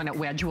calling it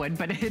Wedgwood,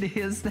 but it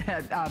is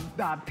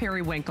that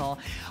periwinkle.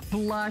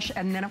 Blush,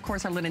 and then of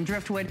course our linen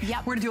driftwood.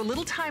 Yep. We're gonna do a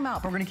little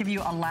timeout, but we're gonna give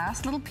you a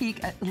last little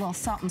peek, a little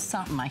something,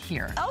 something I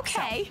hear.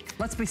 Okay. So,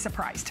 let's be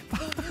surprised.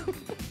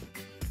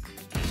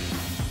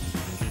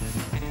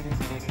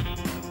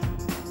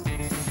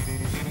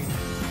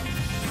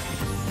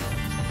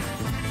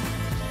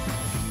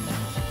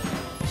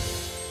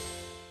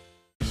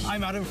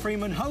 I'm Adam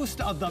Freeman,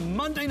 host of the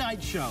Monday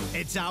Night Show.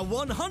 It's our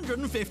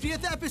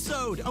 150th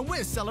episode, and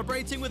we're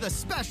celebrating with a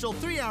special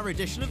 3-hour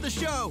edition of the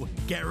show.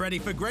 Get ready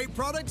for great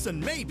products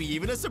and maybe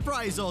even a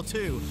surprise or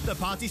two. The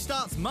party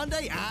starts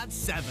Monday at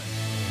 7.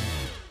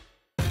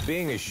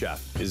 Being a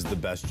chef is the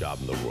best job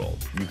in the world.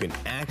 You can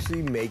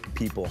actually make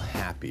people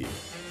happy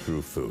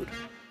through food.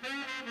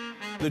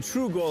 The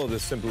true goal of the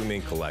Simply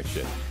Ming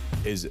collection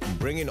is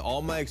bringing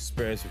all my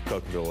experience of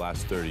cooking for the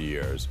last 30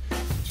 years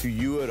to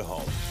you at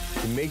home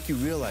to make you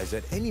realize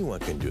that anyone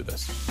can do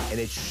this. And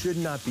it should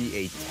not be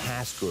a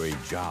task or a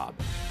job.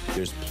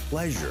 There's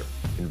pleasure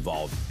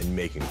involved in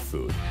making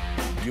food.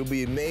 You'll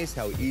be amazed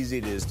how easy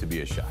it is to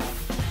be a chef.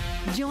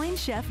 Join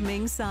Chef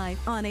Ming Tsai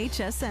on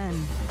HSN.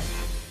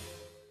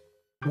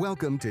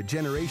 Welcome to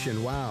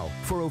Generation Wow.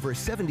 For over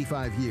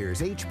 75 years,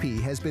 HP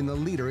has been the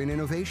leader in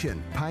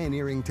innovation,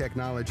 pioneering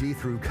technology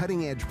through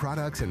cutting-edge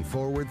products and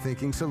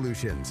forward-thinking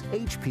solutions.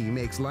 HP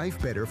makes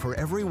life better for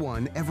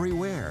everyone,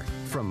 everywhere.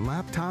 From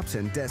laptops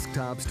and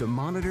desktops to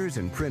monitors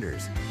and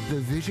printers,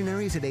 the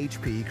visionaries at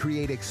HP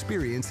create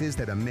experiences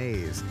that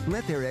amaze.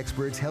 Let their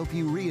experts help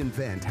you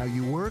reinvent how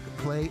you work,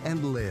 play,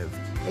 and live.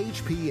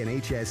 HP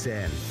and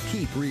HSN.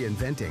 Keep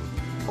reinventing.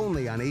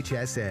 Only on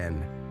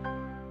HSN.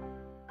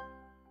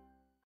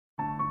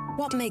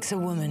 What makes a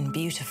woman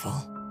beautiful?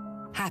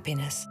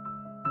 Happiness.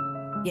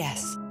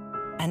 Yes,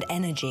 and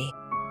energy.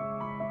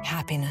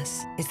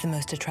 Happiness is the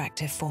most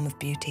attractive form of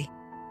beauty,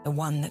 the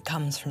one that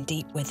comes from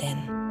deep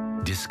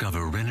within. Discover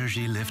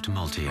Renergy Lift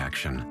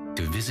Multi-Action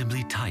to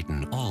visibly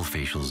tighten all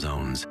facial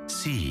zones,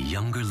 see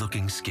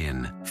younger-looking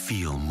skin,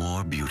 feel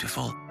more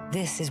beautiful.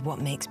 This is what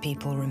makes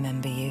people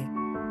remember you.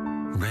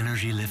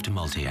 Renergy Lift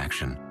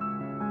Multi-Action,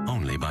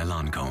 only by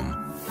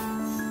Lancome.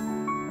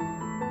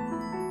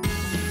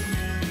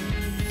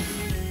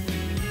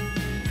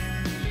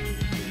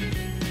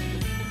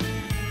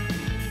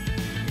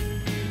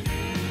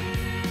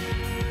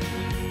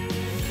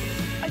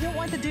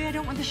 I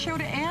don't want the show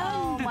to end.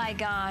 Oh my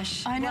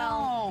gosh. I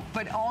know,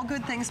 but all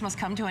good things must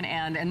come to an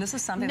end, and this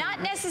is something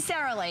not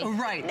necessarily.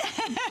 Right.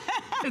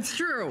 It's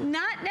true.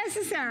 Not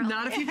necessarily.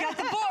 Not if you got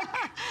the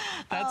book.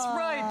 That's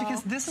right,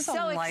 because this is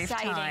so a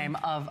lifetime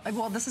of,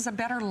 well, this is a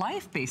better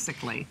life,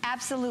 basically.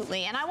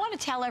 Absolutely, and I want to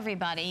tell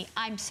everybody,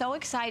 I'm so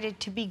excited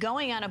to be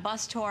going on a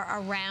bus tour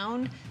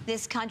around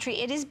this country.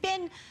 It has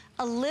been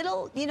a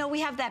little, you know, we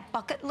have that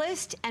bucket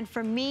list, and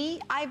for me,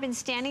 I've been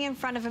standing in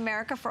front of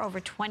America for over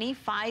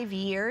 25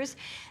 years,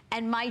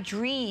 and my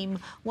dream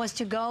was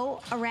to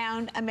go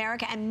around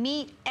America and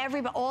meet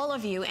everybody, all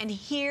of you, and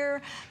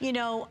hear, you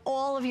know,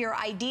 all of your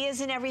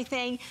ideas and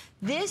everything.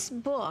 This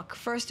book,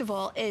 first of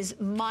all, is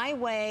my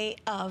way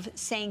of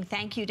saying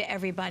thank you to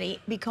everybody,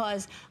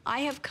 because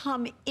I have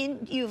come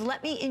in, you've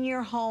let me in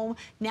your home,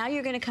 now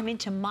you're gonna come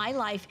into my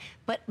life,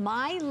 but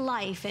my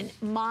life and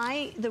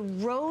the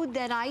road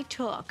that I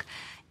took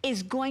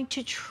is going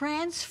to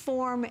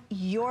transform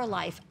your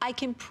life. I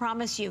can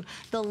promise you.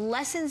 The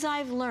lessons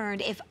I've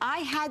learned, if I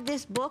had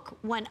this book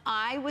when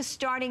I was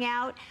starting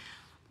out,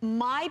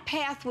 my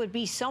path would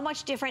be so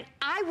much different.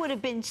 I would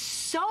have been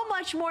so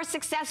much more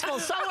successful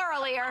so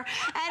earlier, and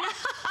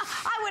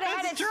I would have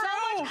had it so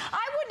much.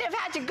 I wouldn't have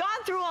had to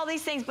gone through all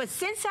these things, but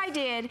since I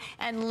did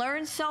and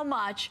learned so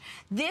much,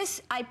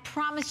 this, I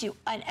promise you,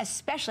 and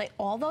especially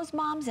all those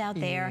moms out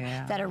there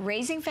that are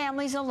raising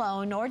families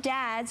alone, or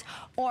dads,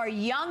 or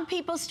young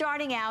people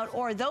starting out,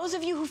 or those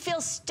of you who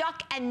feel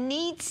stuck and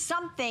need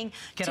something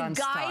to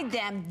guide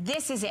them,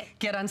 this is it.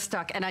 Get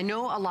unstuck. And I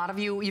know a lot of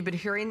you, you've been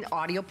hearing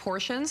audio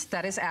portions.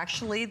 That is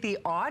actually the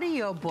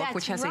audio book,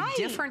 which has a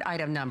different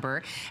item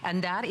number,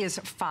 and that is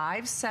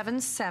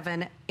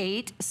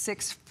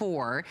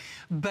 577864.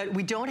 But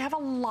we don't have a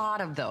lot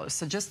of those.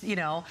 So just, you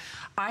know,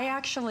 I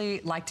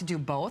actually like to do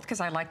both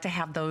because I like to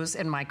have those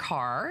in my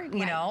car,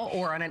 you know,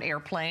 or on an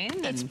airplane.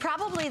 It's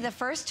probably the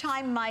first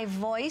time my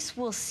voice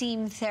will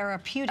seem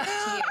therapeutic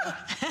to you.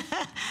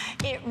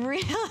 It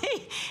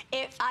really,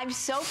 I'm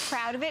so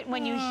proud of it.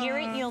 When you hear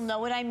it, you'll know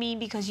what I mean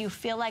because you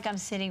feel like I'm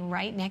sitting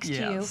right next to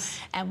you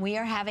and we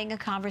are having a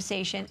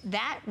conversation.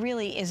 That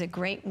really is a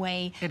great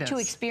way to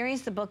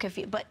experience the book. If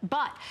you, but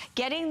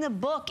getting the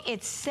book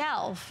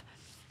itself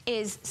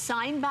is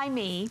signed by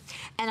me,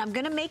 and I'm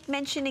going to make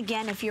mention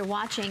again, if you're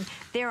watching,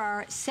 there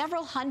are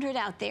several hundred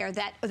out there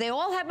that they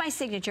all have my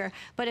signature,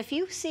 but if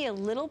you see a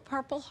little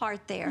purple heart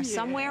there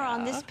somewhere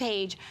on this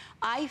page,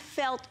 I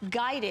felt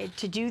guided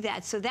to do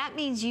that. So that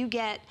means you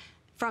get,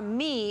 from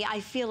me, I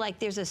feel like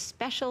there's a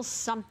special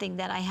something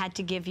that I had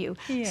to give you.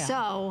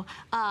 So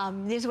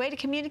there's a way to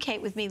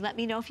communicate with me. Let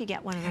me know if you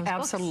get one of those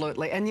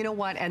Absolutely. books. And you know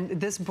what? And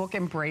this book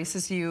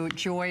embraces you.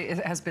 Joy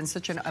has been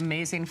such an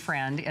amazing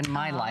friend in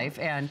my life.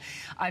 And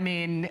I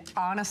mean,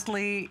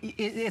 honestly,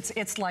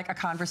 it's like a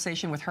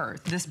conversation with her.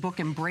 This book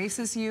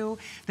embraces you.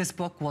 This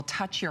book will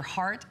touch your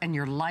heart and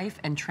your life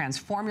and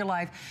transform your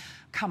life.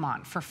 Come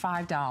on, for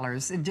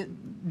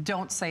 $5,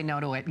 don't say no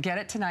to it. Get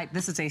it tonight.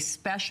 This is a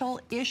special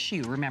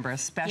issue. Remember, a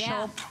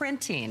special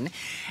printing.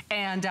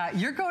 And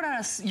you're going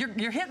on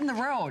you're hitting the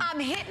road. I'm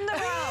hitting the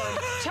road.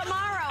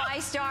 Tomorrow I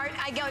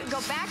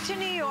go back to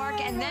New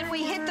York, and then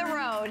we hit the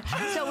road.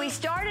 So we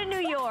start in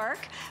New York.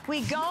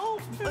 We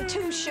go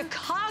to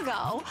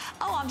Chicago.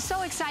 Oh, I'm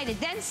so excited.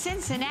 Then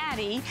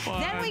Cincinnati.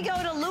 Then we go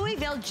to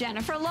Louisville,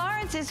 Jennifer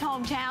Lawrence's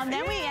hometown.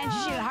 Then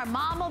her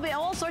mom will be,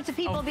 all sorts of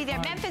people will be there.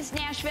 Memphis,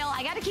 Nashville.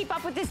 I got to keep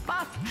up with this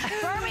bus.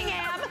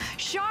 Birmingham,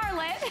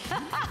 Charlotte. This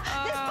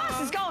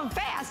bus is going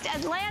fast.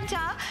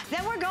 Atlanta.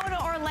 Then we're going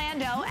to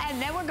Orlando,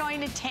 and then we're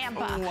going to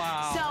Tampa.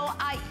 So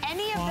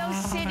any of those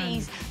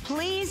cities,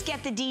 please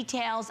get the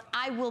details.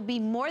 I will be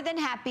more than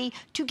happy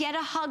to get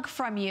a hug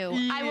from you.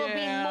 I will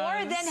be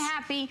more than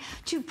happy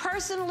to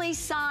personally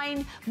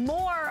sign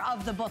more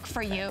of the book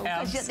for you.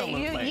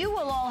 Absolutely. You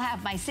will all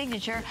have my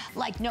signature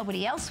like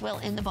nobody else will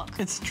in the book.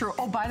 It's true.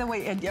 Oh, by the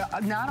way,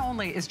 not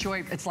only is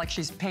Joy, it's like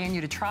she's paying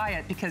you to try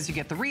it because you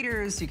get the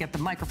readers, you get the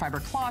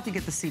microfiber cloth, you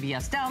get the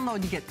CBS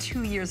download, you get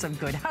 2 years of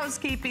good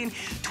housekeeping,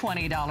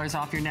 $20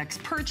 off your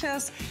next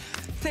purchase.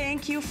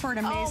 Thank you for an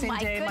amazing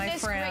day, my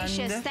friend. Goodness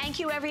gracious. Thank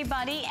you,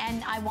 everybody.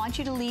 And I want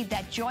you to lead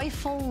that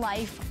joyful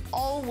life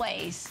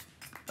always.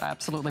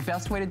 Absolutely.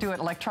 Best way to do it.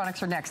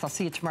 Electronics are next. I'll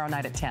see you tomorrow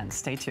night at 10.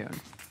 Stay tuned.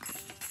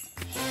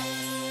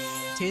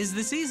 'Tis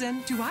the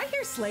season. Do I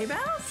hear sleigh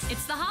bells?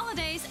 It's the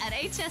holidays at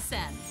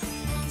HSN.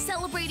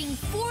 Celebrating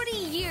 40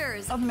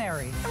 years of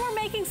merry. And we're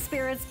making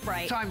spirits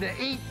bright. Time to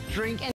eat, drink, and